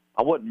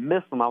 I wouldn't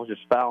miss them. I was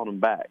just fouling them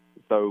back.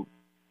 So,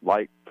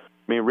 like,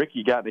 me and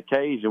Ricky got in the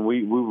cage, and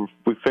we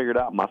figured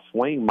out my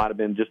swing might have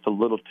been just a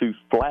little too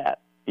flat,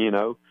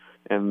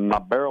 and my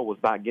barrel was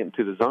not getting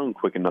to the zone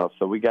quick enough.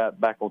 So we got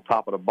back on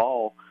top of the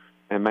ball,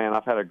 and, man,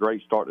 I've had a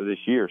great start to this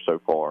year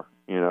so far.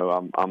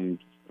 I'm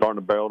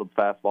starting to barrel the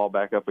fastball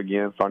back up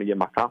again, starting to get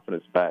my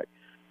confidence back.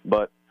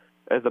 But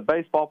as a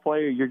baseball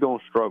player, you're going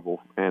to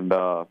struggle, and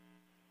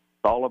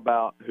it's all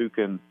about who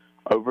can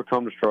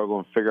overcome the struggle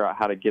and figure out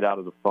how to get out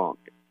of the funk.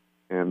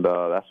 And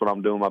that's what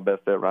I'm doing my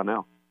best at right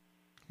now.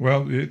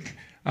 Well,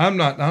 I'm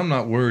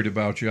not worried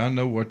about you. I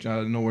know what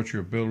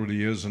your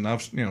ability is, and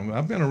I've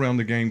been around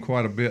the game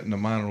quite a bit in the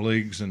minor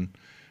leagues and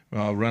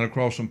ran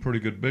across some pretty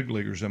good big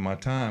leaguers in my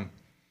time.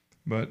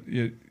 But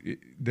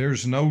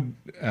there's no.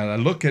 And I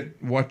look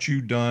at what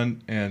you've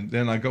done, and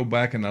then I go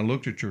back and I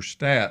looked at your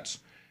stats,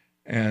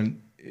 and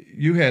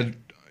you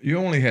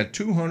only had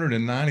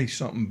 290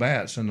 something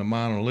bats in the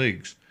minor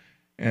leagues.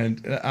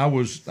 And I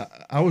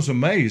was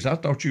amazed. I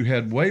thought you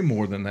had way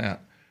more than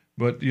that.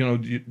 But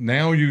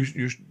now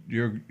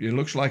it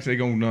looks like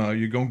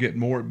you're gonna get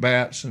more at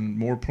bats and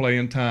more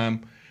playing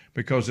time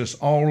because it's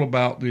all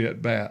about the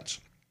at bats.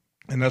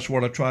 And that's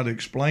what I try to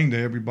explain to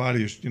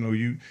everybody is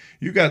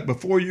you got,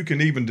 before you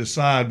can even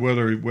decide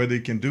whether he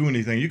can do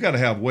anything, you got to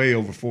have way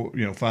over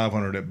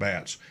 500 at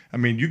bats. I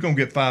mean, you're gonna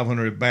get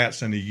 500 at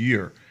bats in a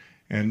year.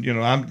 And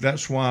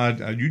that's why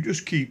you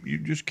just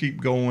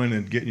keep going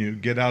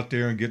and get out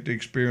there and get the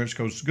experience,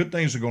 because good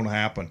things are going to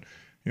happen.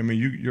 I mean,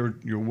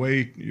 you're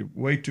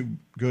way too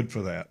good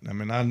for that. I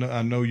mean,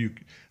 I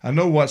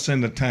know what's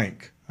in the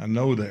tank. I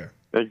know there.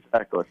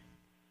 Exactly.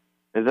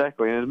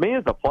 And me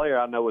as a player,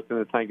 I know what's in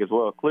the tank as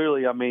well.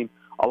 Clearly, I mean,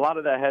 a lot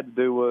of that had to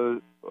do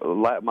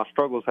with my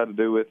struggles. Had to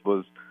do with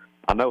was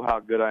I know how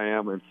good I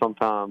am, and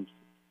sometimes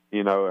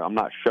I'm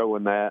not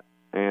showing that.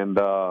 And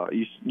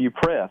you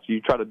press.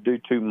 You try to do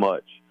too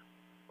much.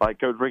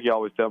 Like Coach Ricky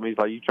always tells me, he's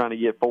like, you're trying to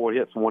get 4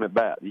 hits and 1 at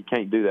bat. You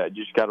can't do that.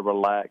 You just got to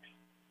relax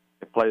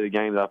and play the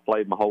game that I've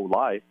played my whole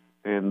life,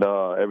 and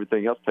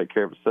everything else take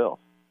care of itself.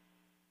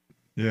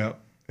 Yeah,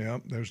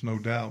 there's no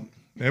doubt.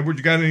 Edward,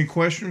 you got any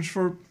questions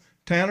for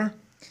Tanner?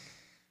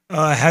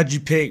 How'd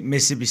you pick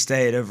Mississippi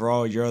State over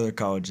all your other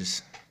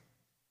colleges?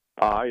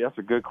 That's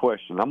a good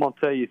question. I'm going to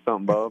tell you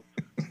something, Bub.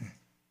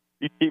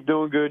 You keep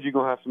doing good, you're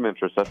going to have some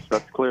interest.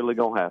 That's clearly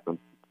going to happen.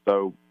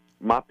 So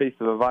my piece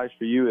of advice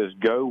for you is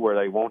go where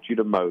they want you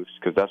the most,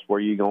 because that's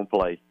where you're going to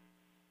play.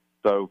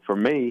 So for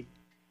me,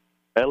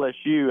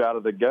 LSU out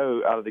of the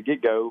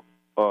get-go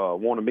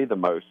wanted me the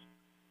most.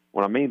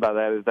 What I mean by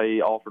that is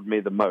they offered me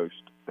the most,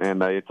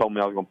 and they told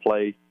me I was going to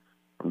play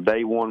from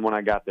day one when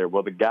I got there.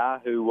 Well, the guy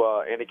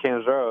Andy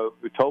Canizero,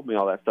 who told me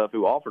all that stuff,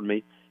 who offered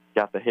me,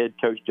 got the head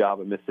coach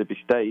job at Mississippi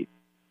State.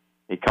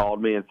 He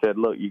called me and said,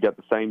 look, you got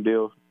the same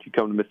deal. You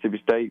come to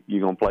Mississippi State,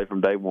 you're going to play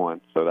from day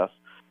one. So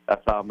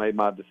that's how I made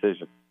my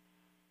decision.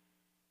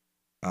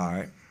 All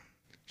right.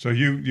 So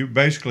you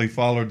basically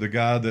followed the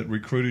guy that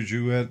recruited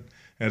you at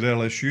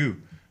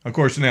LSU. Of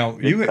course, now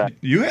you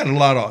had a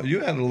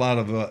lot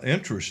of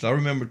interest. I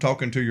remember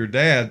talking to your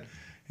dad,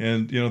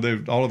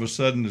 and all of a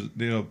sudden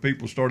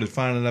people started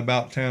finding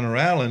about Tanner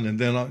Allen, and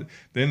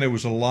then there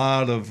was a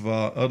lot of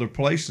other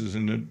places.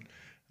 And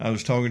I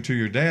was talking to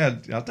your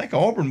dad. I think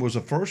Auburn was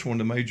the first one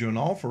that made you an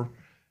offer.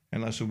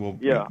 And I said, well,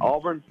 yeah,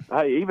 Auburn.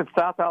 Hey, even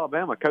South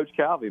Alabama, Coach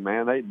Calvi,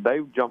 man, they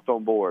jumped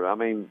on board. I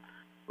mean,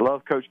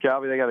 love Coach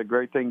Calvi. They got a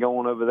great thing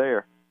going over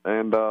there.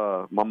 And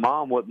my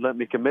mom wouldn't let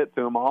me commit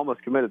to him. I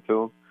almost committed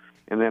to him.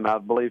 And then I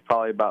believe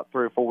probably about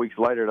 3 or 4 weeks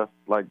later, that's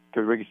like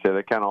Coach Ricky said,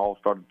 they kind of all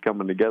started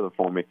coming together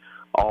for me.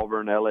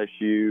 Auburn,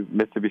 LSU,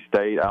 Mississippi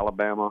State,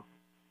 Alabama,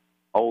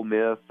 Ole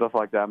Miss, stuff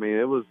like that. I mean,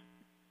 it was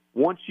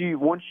once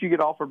you get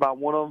offered by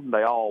one of them,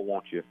 they all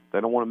want you.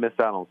 They don't want to miss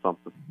out on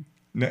something.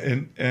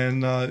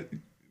 And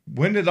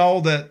when did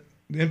all that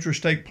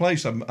interest take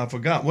place? I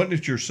forgot. Wasn't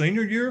it your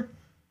senior year?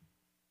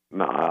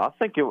 No, I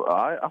think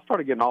I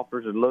started getting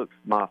offers and looks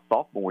my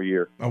sophomore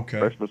year. Okay.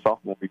 Freshman,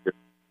 sophomore year.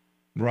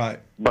 Right.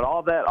 But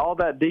all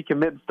that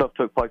decommitting stuff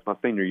took place my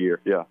senior year.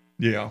 Yeah.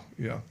 Yeah.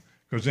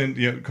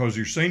 Because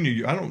your senior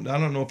year, I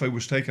don't know if they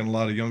was taking a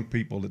lot of young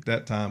people at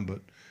that time,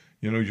 but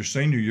your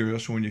senior year,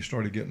 that's when you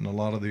started getting a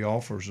lot of the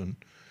offers, and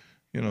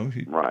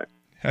right.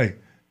 Hey,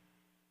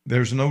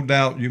 there's no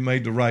doubt you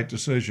made the right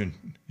decision.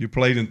 You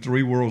played in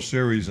 3 World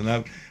Series,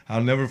 and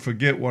I'll never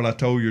forget what I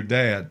told your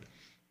dad.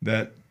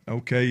 That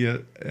don't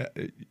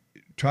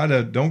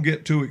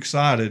get too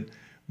excited,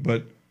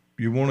 but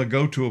you want to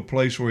go to a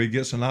place where he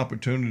gets an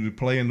opportunity to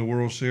play in the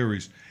World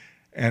Series.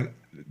 And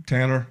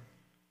Tanner,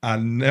 I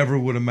never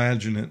would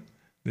imagine it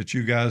that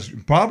you guys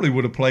probably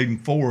would have played in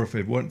 4 if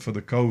it wasn't for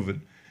the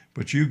COVID.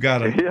 But you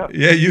got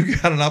you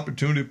got an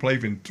opportunity to play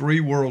in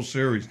 3 World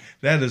Series.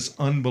 That is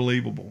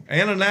unbelievable.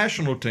 And a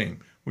national team.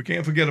 We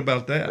can't forget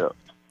about that. Yeah.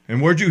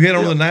 And where'd you hit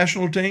on the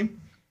national team?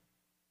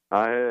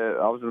 I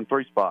was in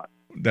 3 spots.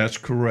 That's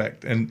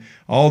correct. And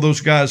all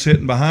those guys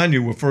hitting behind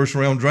you were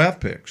first-round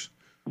draft picks.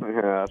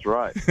 Yeah, that's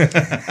right.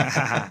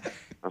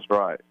 That's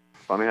right.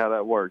 Funny how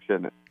that works,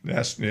 isn't it?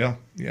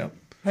 Yeah.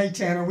 Hey,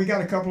 Tanner, we got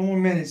a couple more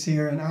minutes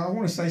here, and I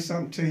want to say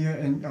something to you,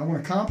 and I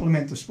want to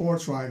compliment the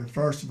sports writer,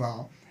 first of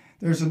all.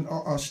 There's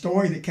a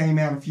story that came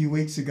out a few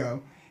weeks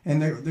ago,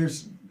 and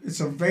this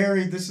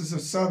is a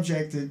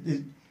subject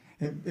that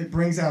it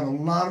brings out a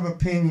lot of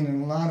opinion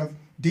and a lot of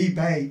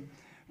debate.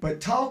 But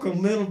talk a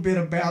little bit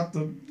about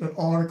the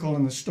article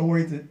and the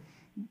story that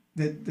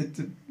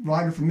the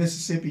writer from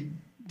Mississippi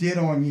did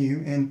on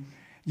you. And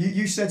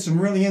you said some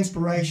really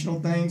inspirational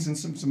things and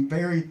some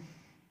very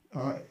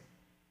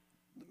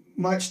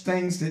much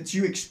things that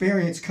you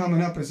experienced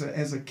coming up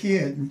as a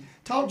kid. And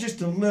talk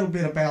just a little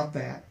bit about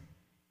that.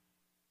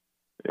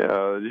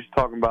 Yeah, just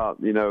talking about,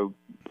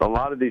 a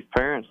lot of these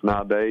parents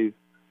nowadays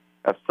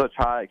have such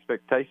high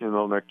expectations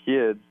on their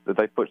kids that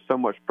they put so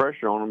much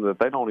pressure on them that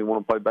they don't even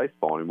want to play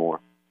baseball anymore.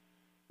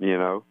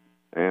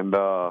 And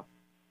I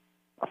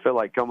feel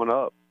like coming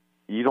up,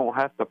 you don't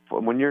have to,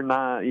 when you're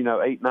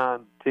 8, 9,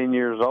 10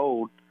 years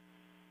old,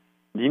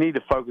 you need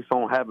to focus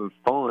on having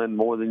fun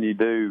more than you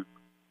do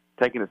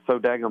taking it so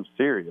daggum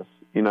serious.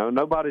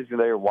 Nobody's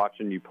there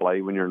watching you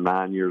play when you're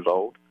 9 years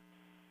old.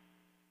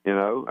 And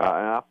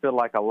I feel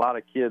like a lot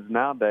of kids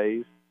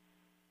nowadays,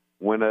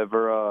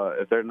 whenever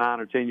if they're 9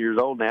 or 10 years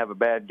old and they have a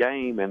bad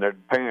game and their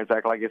parents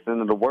act like it's the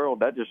end of the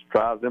world, that just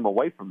drives them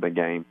away from the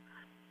game.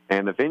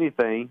 And if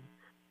anything,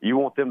 you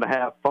want them to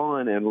have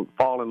fun and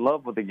fall in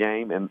love with the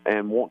game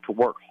and want to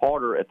work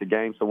harder at the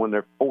game. So when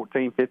they're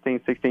 14,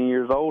 15, 16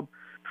 years old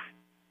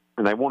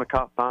and they want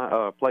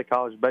to play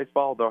college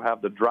baseball, they'll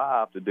have the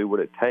drive to do what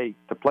it takes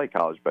to play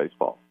college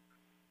baseball.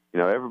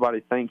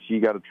 Everybody thinks you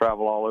got to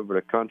travel all over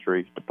the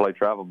country to play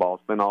travel ball,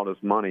 spend all this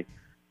money,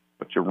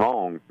 but you're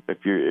wrong.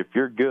 If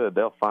you're good,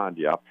 they'll find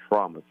you, I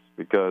promise.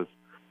 Because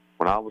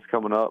when I was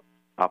coming up,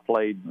 I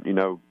played,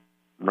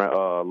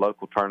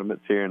 local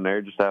tournaments here and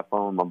there, just have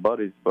fun with my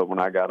buddies. But when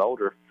I got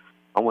older,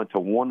 I went to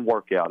one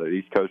workout at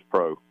East Coast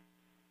Pro,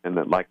 and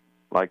then, like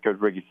Coach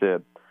Ricky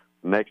said,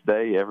 the next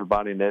day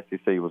everybody in the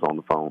SEC was on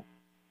the phone.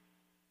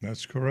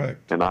 That's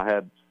correct. And I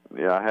had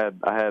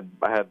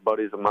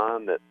buddies of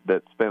mine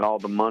that spent all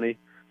the money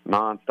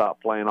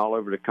nonstop playing all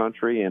over the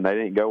country, and they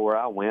didn't go where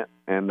I went.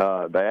 And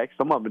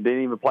some of them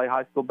didn't even play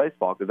high school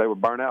baseball because they were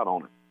burnt out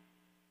on it.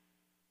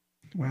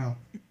 Wow.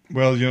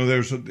 Well,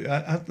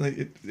 I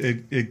think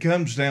it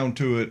comes down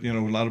to it. A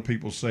lot of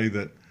people say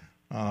that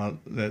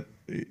that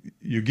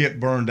you get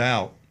burned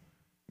out,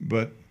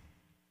 but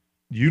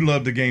you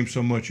loved the game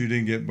so much you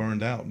didn't get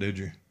burned out, did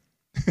you?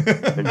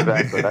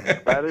 Exactly.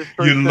 That is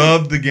true. You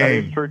loved the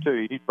game. That is true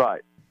too. He's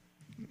right.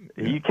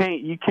 Yeah.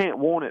 You can't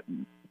want it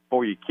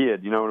for your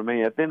kid. You know what I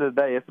mean? At the end of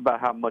the day, it's about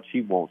how much he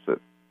wants it.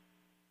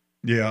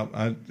 Yeah,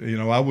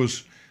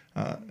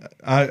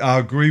 I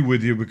agree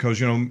with you because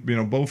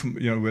both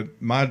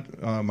with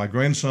my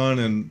grandson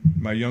and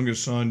my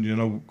youngest son,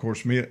 of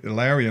course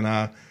Larry and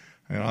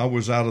I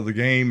was out of the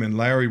game and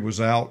Larry was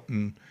out,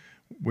 and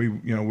we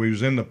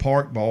was in the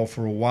park ball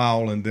for a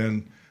while, and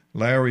then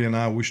Larry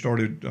and we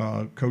started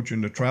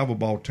coaching the travel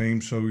ball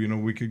team, so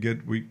we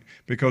could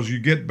because you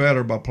get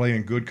better by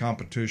playing good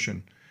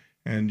competition,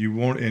 and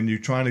you're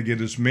trying to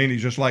get as many,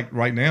 just like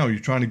right now you're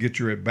trying to get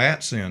your at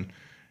bats in.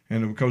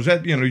 And because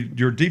that,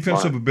 your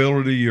defensive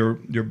ability,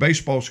 your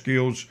baseball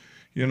skills,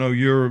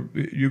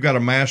 you got a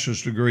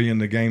master's degree in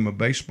the game of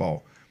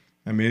baseball.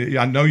 I mean,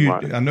 I know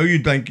you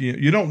think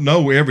you don't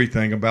know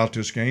everything about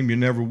this game. You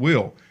never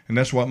will, and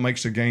that's what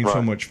makes the game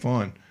so much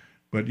fun.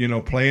 But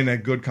playing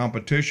that good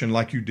competition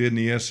like you did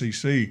in the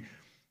SEC,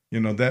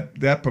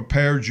 that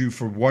prepared you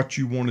for what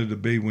you wanted to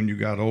be when you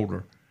got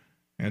older.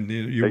 And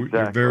you're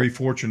Exactly. very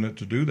fortunate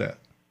to do that.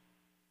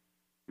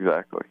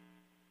 Exactly.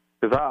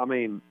 Because,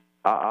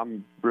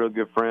 I'm real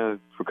good friends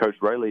with Coach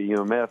Rayleigh at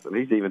UMS, and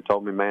he's even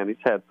told me, man, he's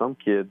had some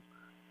kids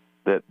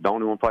that don't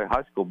even want to play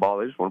high school ball.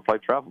 They just want to play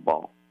travel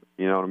ball.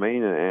 You know what I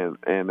mean?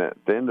 And at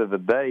the end of the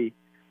day,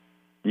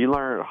 you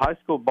learn high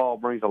school ball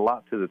brings a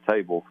lot to the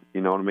table.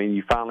 You know what I mean?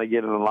 You finally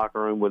get in the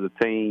locker room with a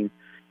team.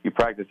 You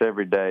practice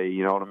every day.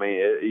 You know what I mean?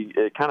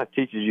 It kind of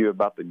teaches you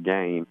about the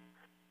game.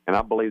 And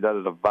I believe that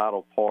is a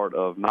vital part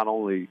of not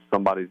only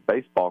somebody's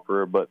baseball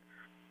career, but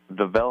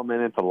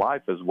development into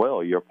life as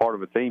well. You're a part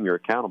of a team. You're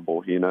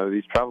accountable. You know,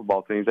 these travel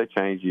ball teams, they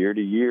change year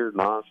to year,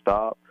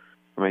 nonstop.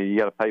 I mean, you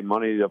got to pay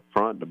money up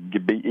front to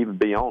even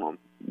be on them.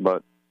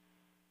 But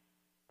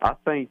I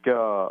think,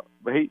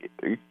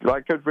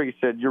 like Coach Ricky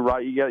said, you're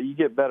right. You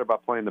get better by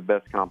playing the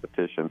best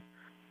competition.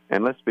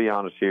 And let's be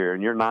honest here.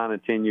 And you're 9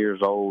 and 10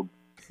 years old.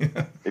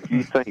 If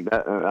you think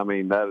that,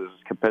 that is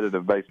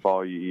competitive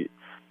baseball,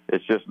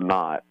 it's just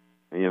not.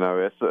 You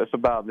know, it's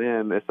about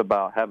then. It's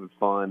about having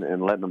fun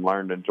and letting them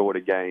learn to enjoy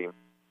the game,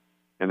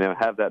 and then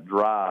have that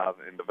drive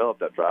and develop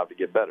that drive to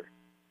get better.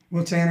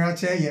 Well, Tanner, I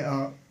tell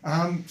you,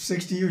 I'm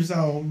 60 years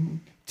old,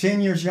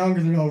 10 years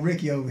younger than old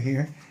Ricky over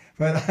here.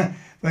 But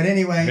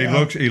anyway,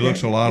 he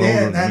looks a lot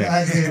older than me.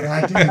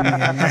 I do,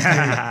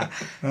 man.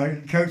 I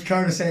do. Coach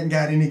Curtis hadn't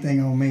got anything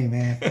on me,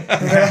 man.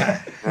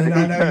 And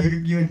I know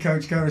you and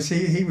Coach Curtis.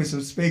 He was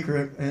a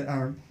speaker at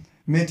our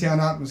Midtown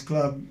Optimist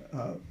Club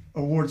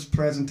awards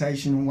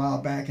presentation a while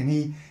back, and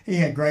he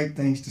had great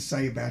things to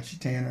say about you,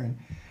 Tanner. And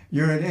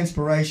you're an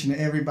inspiration to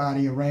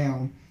everybody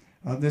around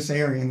this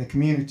area in the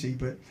community.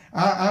 But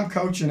I'm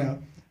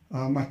coaching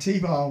my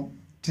T-ball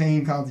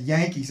team called the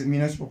Yankees at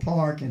Municipal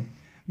Park, and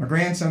my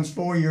grandson's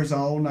 4 years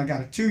old, and I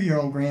got a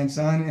 2-year-old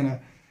grandson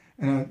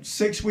and a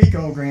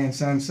 6-week-old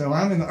grandson. So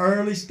I'm in the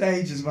early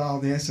stages of all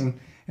this, and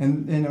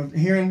you know,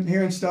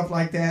 hearing stuff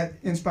like that,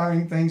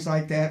 inspiring things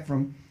like that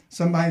from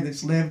somebody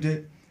that's lived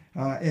it.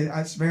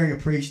 It's very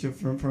appreciative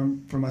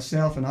from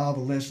myself and all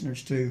the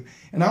listeners too.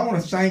 And I want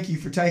to thank you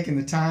for taking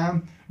the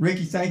time,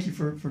 Ricky. Thank you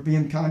for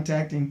being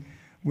contacting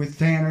with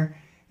Tanner,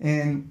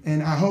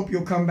 and I hope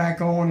you'll come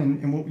back on.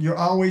 And you're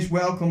always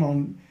welcome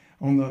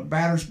on the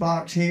batter's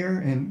box here,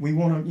 and we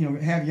want to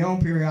have you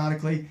on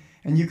periodically,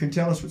 and you can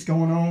tell us what's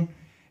going on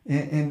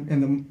in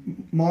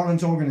the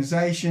Marlins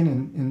organization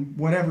and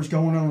whatever's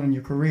going on in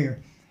your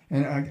career.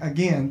 And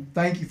again,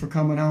 thank you for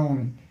coming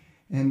on,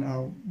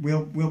 and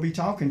we'll be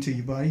talking to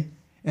you, buddy.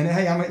 And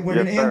hey, we're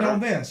going to end on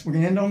this. We're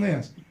going to end on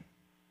this.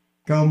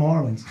 Go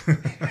Marlins.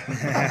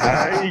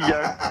 There you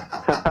go.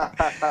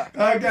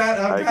 I've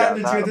got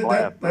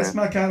to that's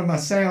my kind of my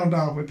sound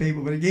off with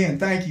people. But again,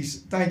 thank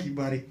you,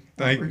 buddy.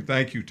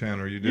 Thank you,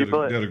 Tanner. You did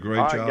a great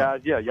job. All right,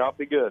 guys. Yeah, y'all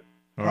be good.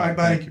 All right,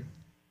 buddy. Thank you.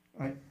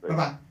 All right,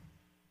 bye-bye.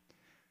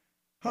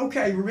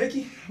 Okay,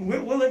 Ricky, we're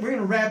going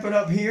to wrap it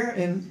up here.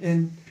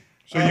 And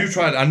so you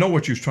tried. I know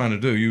what you was trying to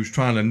do. You was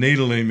trying to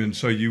needle him, and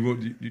so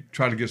you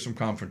try to get some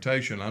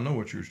confrontation. I know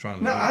what you was trying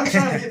to do. No, I'm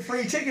trying to get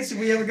free tickets if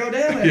we ever go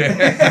down there.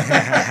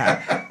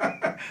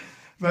 Yeah.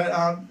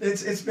 But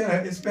it's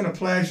been a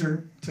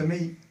pleasure to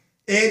meet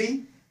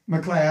Eddie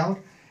McCloud,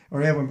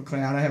 or Edwin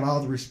McCloud. I have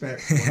all the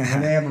respect for him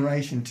and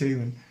admiration too.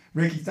 And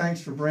Ricky,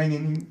 thanks for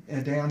bringing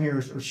him down here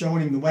or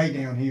showing him the way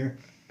down here.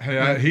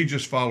 Hey, he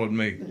just followed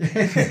me.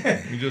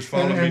 He just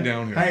followed me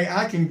down here. Hey,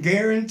 I can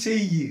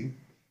guarantee you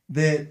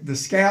that the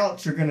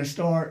scouts are going to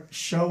start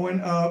showing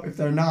up if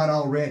they're not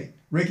already.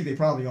 Ricky, they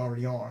probably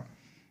already are.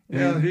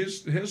 Yeah,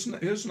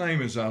 his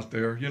name is out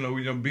there.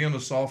 Being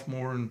a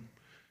sophomore, and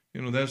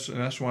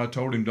that's why I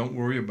told him don't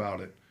worry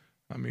about it.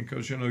 I mean,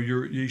 because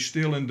he's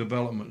still in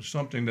development.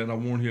 Something that I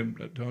want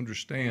him to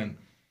understand.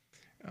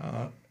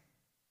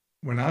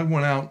 When I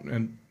went out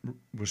and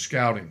was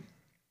scouting,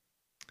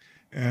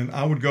 and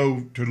I would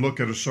go to look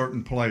at a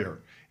certain player,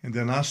 and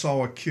then I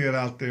saw a kid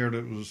out there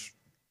that was,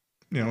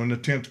 in the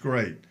 10th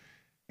grade,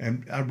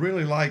 and I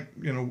really liked,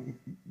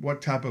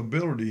 what type of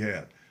ability he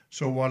had.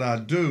 So what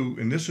I'd do,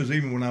 and this is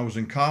even when I was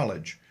in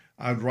college,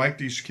 I'd write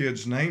these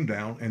kids' name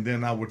down, and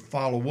then I would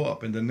follow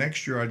up. And the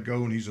next year I'd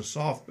go, and he's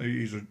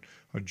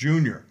a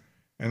junior,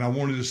 and I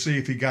wanted to see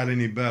if he got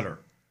any better.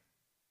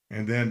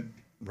 And then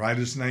write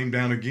his name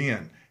down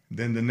again.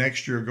 Then the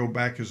next year go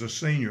back as a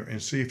senior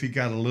and see if he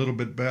got a little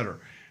bit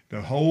better.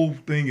 The whole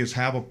thing is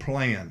have a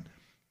plan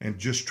and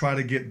just try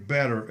to get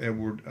better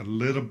a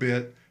little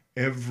bit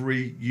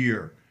every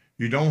year.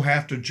 You don't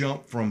have to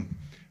jump from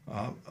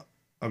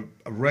a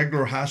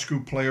regular high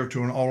school player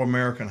to an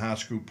All-American high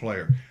school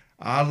player.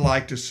 I'd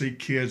like to see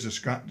kids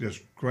that's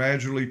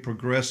gradually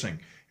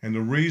progressing. And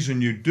the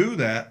reason you do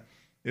that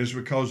is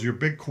because your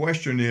big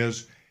question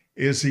is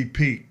he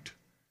peaked?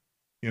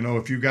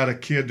 If you got a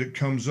kid that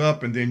comes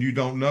up and then you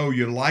don't know,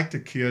 you like the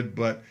kid,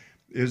 but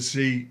is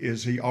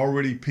he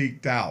already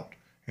peaked out?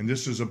 And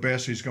this is the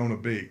best he's going to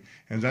be.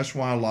 And that's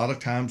why a lot of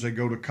times they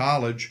go to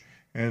college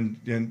and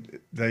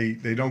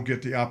they don't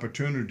get the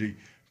opportunity.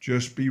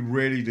 Just be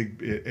ready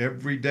to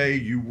every day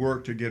you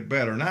work to get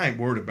better. And I ain't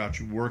worried about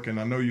you working.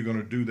 I know you're going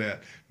to do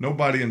that.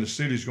 Nobody in the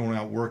city is going to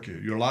outwork you.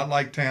 You're a lot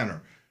like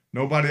Tanner.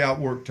 Nobody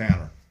outworked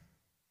Tanner.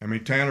 I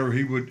mean, Tanner,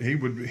 he would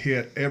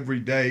hit every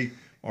day,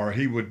 or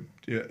he would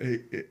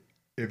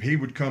if he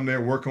would come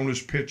there, work on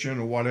his pitching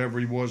or whatever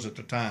he was at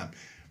the time.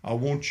 I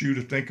want you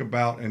to think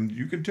about, and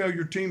you can tell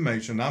your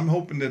teammates, and I'm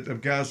hoping that the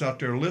guys out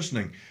there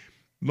listening,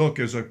 look,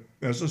 as a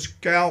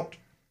scout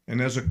and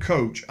as a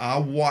coach, I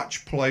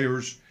watch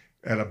players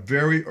at a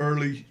very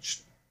early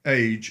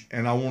age,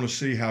 and I want to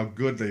see how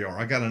good they are.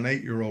 I got an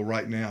 8-year-old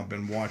right now I've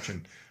been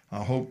watching.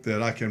 I hope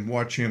that I can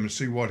watch him and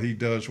see what he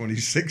does when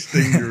he's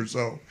 16 years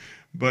old.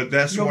 But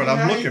that's what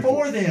I'm looking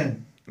for.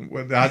 Then.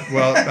 Well,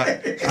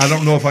 I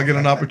don't know if I get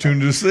an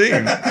opportunity to see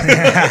him.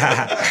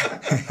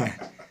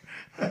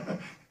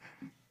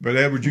 But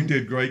Edward, you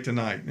did great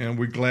tonight, and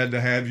we're glad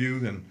to have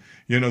you. And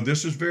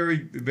this is very,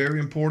 very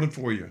important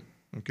for you.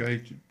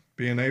 Okay,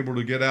 being able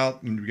to get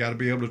out, and you got to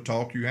be able to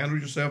talk. You handle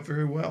yourself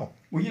very well.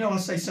 Well, I'll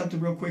say something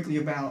real quickly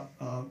about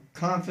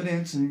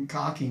confidence and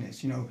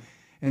cockiness.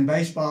 In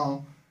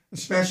baseball,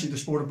 especially the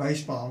sport of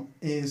baseball,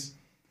 is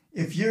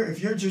if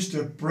you're just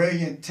a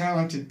brilliant,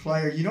 talented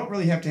player, you don't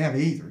really have to have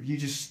either. You're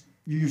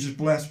just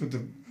blessed with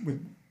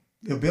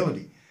the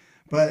ability.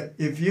 But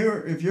if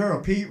you're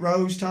a Pete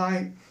Rose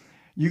type,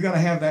 you got to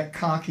have that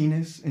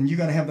cockiness and you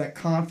got to have that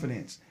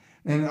confidence.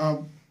 And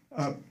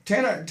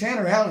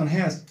Tanner Allen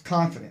has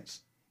confidence.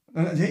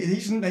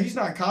 He's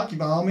not cocky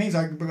by all means.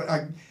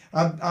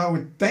 I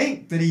would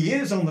think that he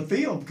is on the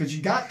field because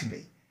you got to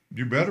be.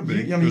 You better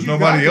be, because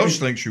nobody else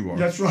thinks you are.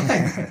 That's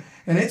right.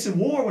 And it's a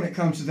war when it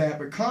comes to that,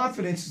 but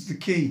confidence is the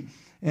key.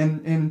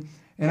 And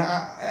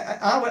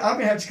I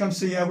would have to come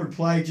see Edward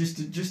play just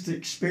to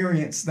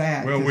experience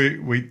that. Well,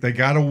 they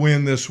got to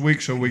win this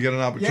week, so we get an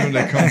opportunity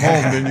to come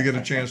home. Then you get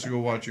a chance to go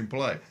watch him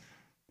play.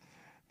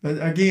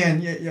 But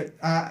again,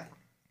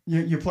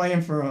 you're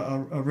playing for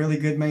a really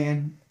good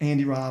man,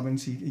 Andy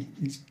Robbins.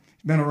 He's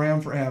been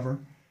around forever,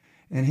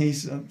 and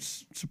he's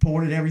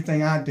supported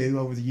everything I do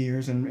over the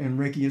years, and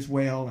Ricky as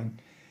well.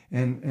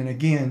 And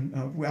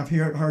again, I've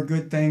heard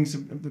good things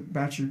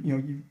about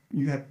you.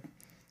 You have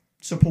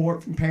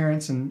support from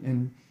parents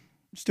and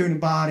student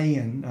body,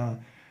 and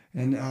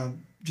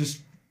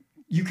just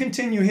you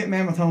continue to hit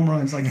Mammoth home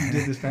runs like you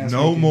did this past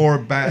No weekend. more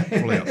bat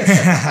flips.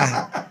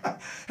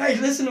 Hey,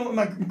 listen to what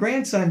my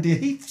grandson did.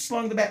 He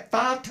slung the bat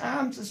 5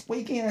 times this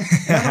weekend.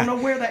 I don't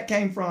know where that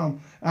came from.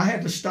 I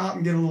had to stop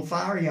and get a little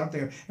fiery out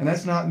there, and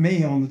that's not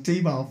me on the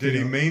T-ball field. Did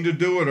he mean to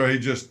do it, or he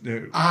just?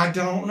 I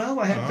don't know.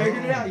 I haven't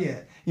figured it out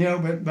yet.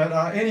 But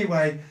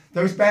anyway,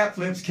 those bat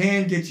flips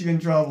can get you in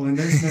trouble, and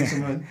there's been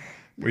some.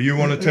 Well, you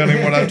want to tell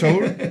him what I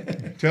told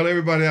him? Tell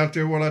everybody out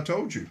there what I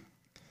told you.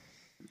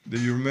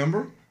 Do you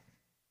remember?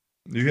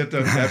 You hit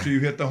after you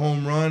hit the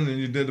home run and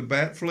you did the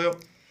bat flip.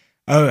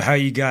 Oh, how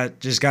you got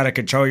to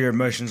control your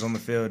emotions on the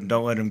field and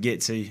don't let them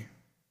get to you.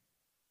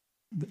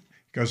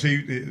 Because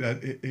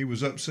he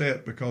was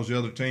upset because the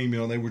other team,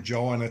 they were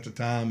jawing at the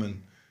time,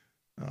 and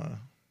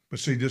but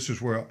see, this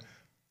is where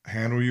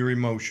handle your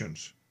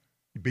emotions.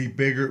 Be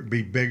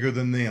bigger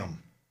than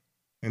them.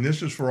 And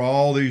this is for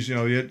all these,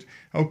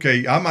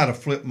 okay, I might have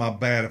flipped my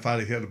bat if I'd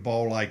have hit a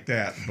ball like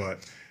that,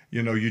 but,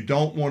 you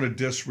don't want to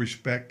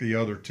disrespect the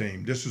other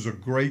team. This is a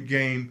great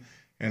game,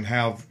 and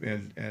have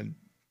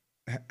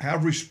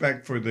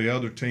respect for the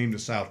other team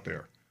that's out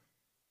there.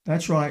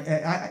 That's right.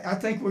 I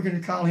think we're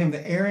going to call him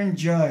the Aaron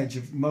Judge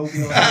of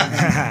Mobile.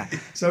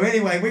 So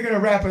anyway, we're going to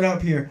wrap it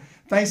up here.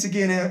 Thanks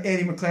again,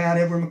 Edward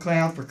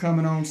McCloud, for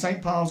coming on.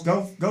 St. Paul's,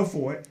 go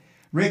for it.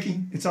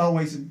 Ricky, it's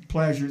always a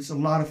pleasure. It's a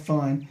lot of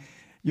fun.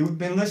 You've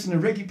been listening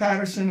to Ricky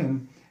Patterson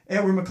and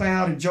Edward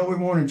McCloud and Joey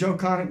Warner. Joe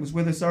Connick was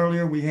with us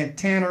earlier. We had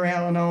Tanner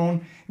Allen on.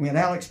 And we had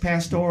Alex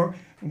Pastor.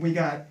 And we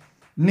got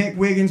Nick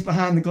Wiggins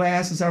behind the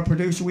glass as our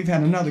producer. We've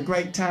had another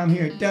great time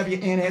here at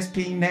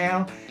WNSP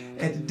now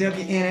at the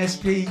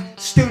WNSP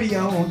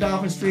studio on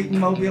Dolphin Street in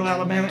Mobile,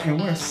 Alabama. And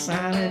we're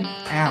signing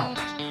out.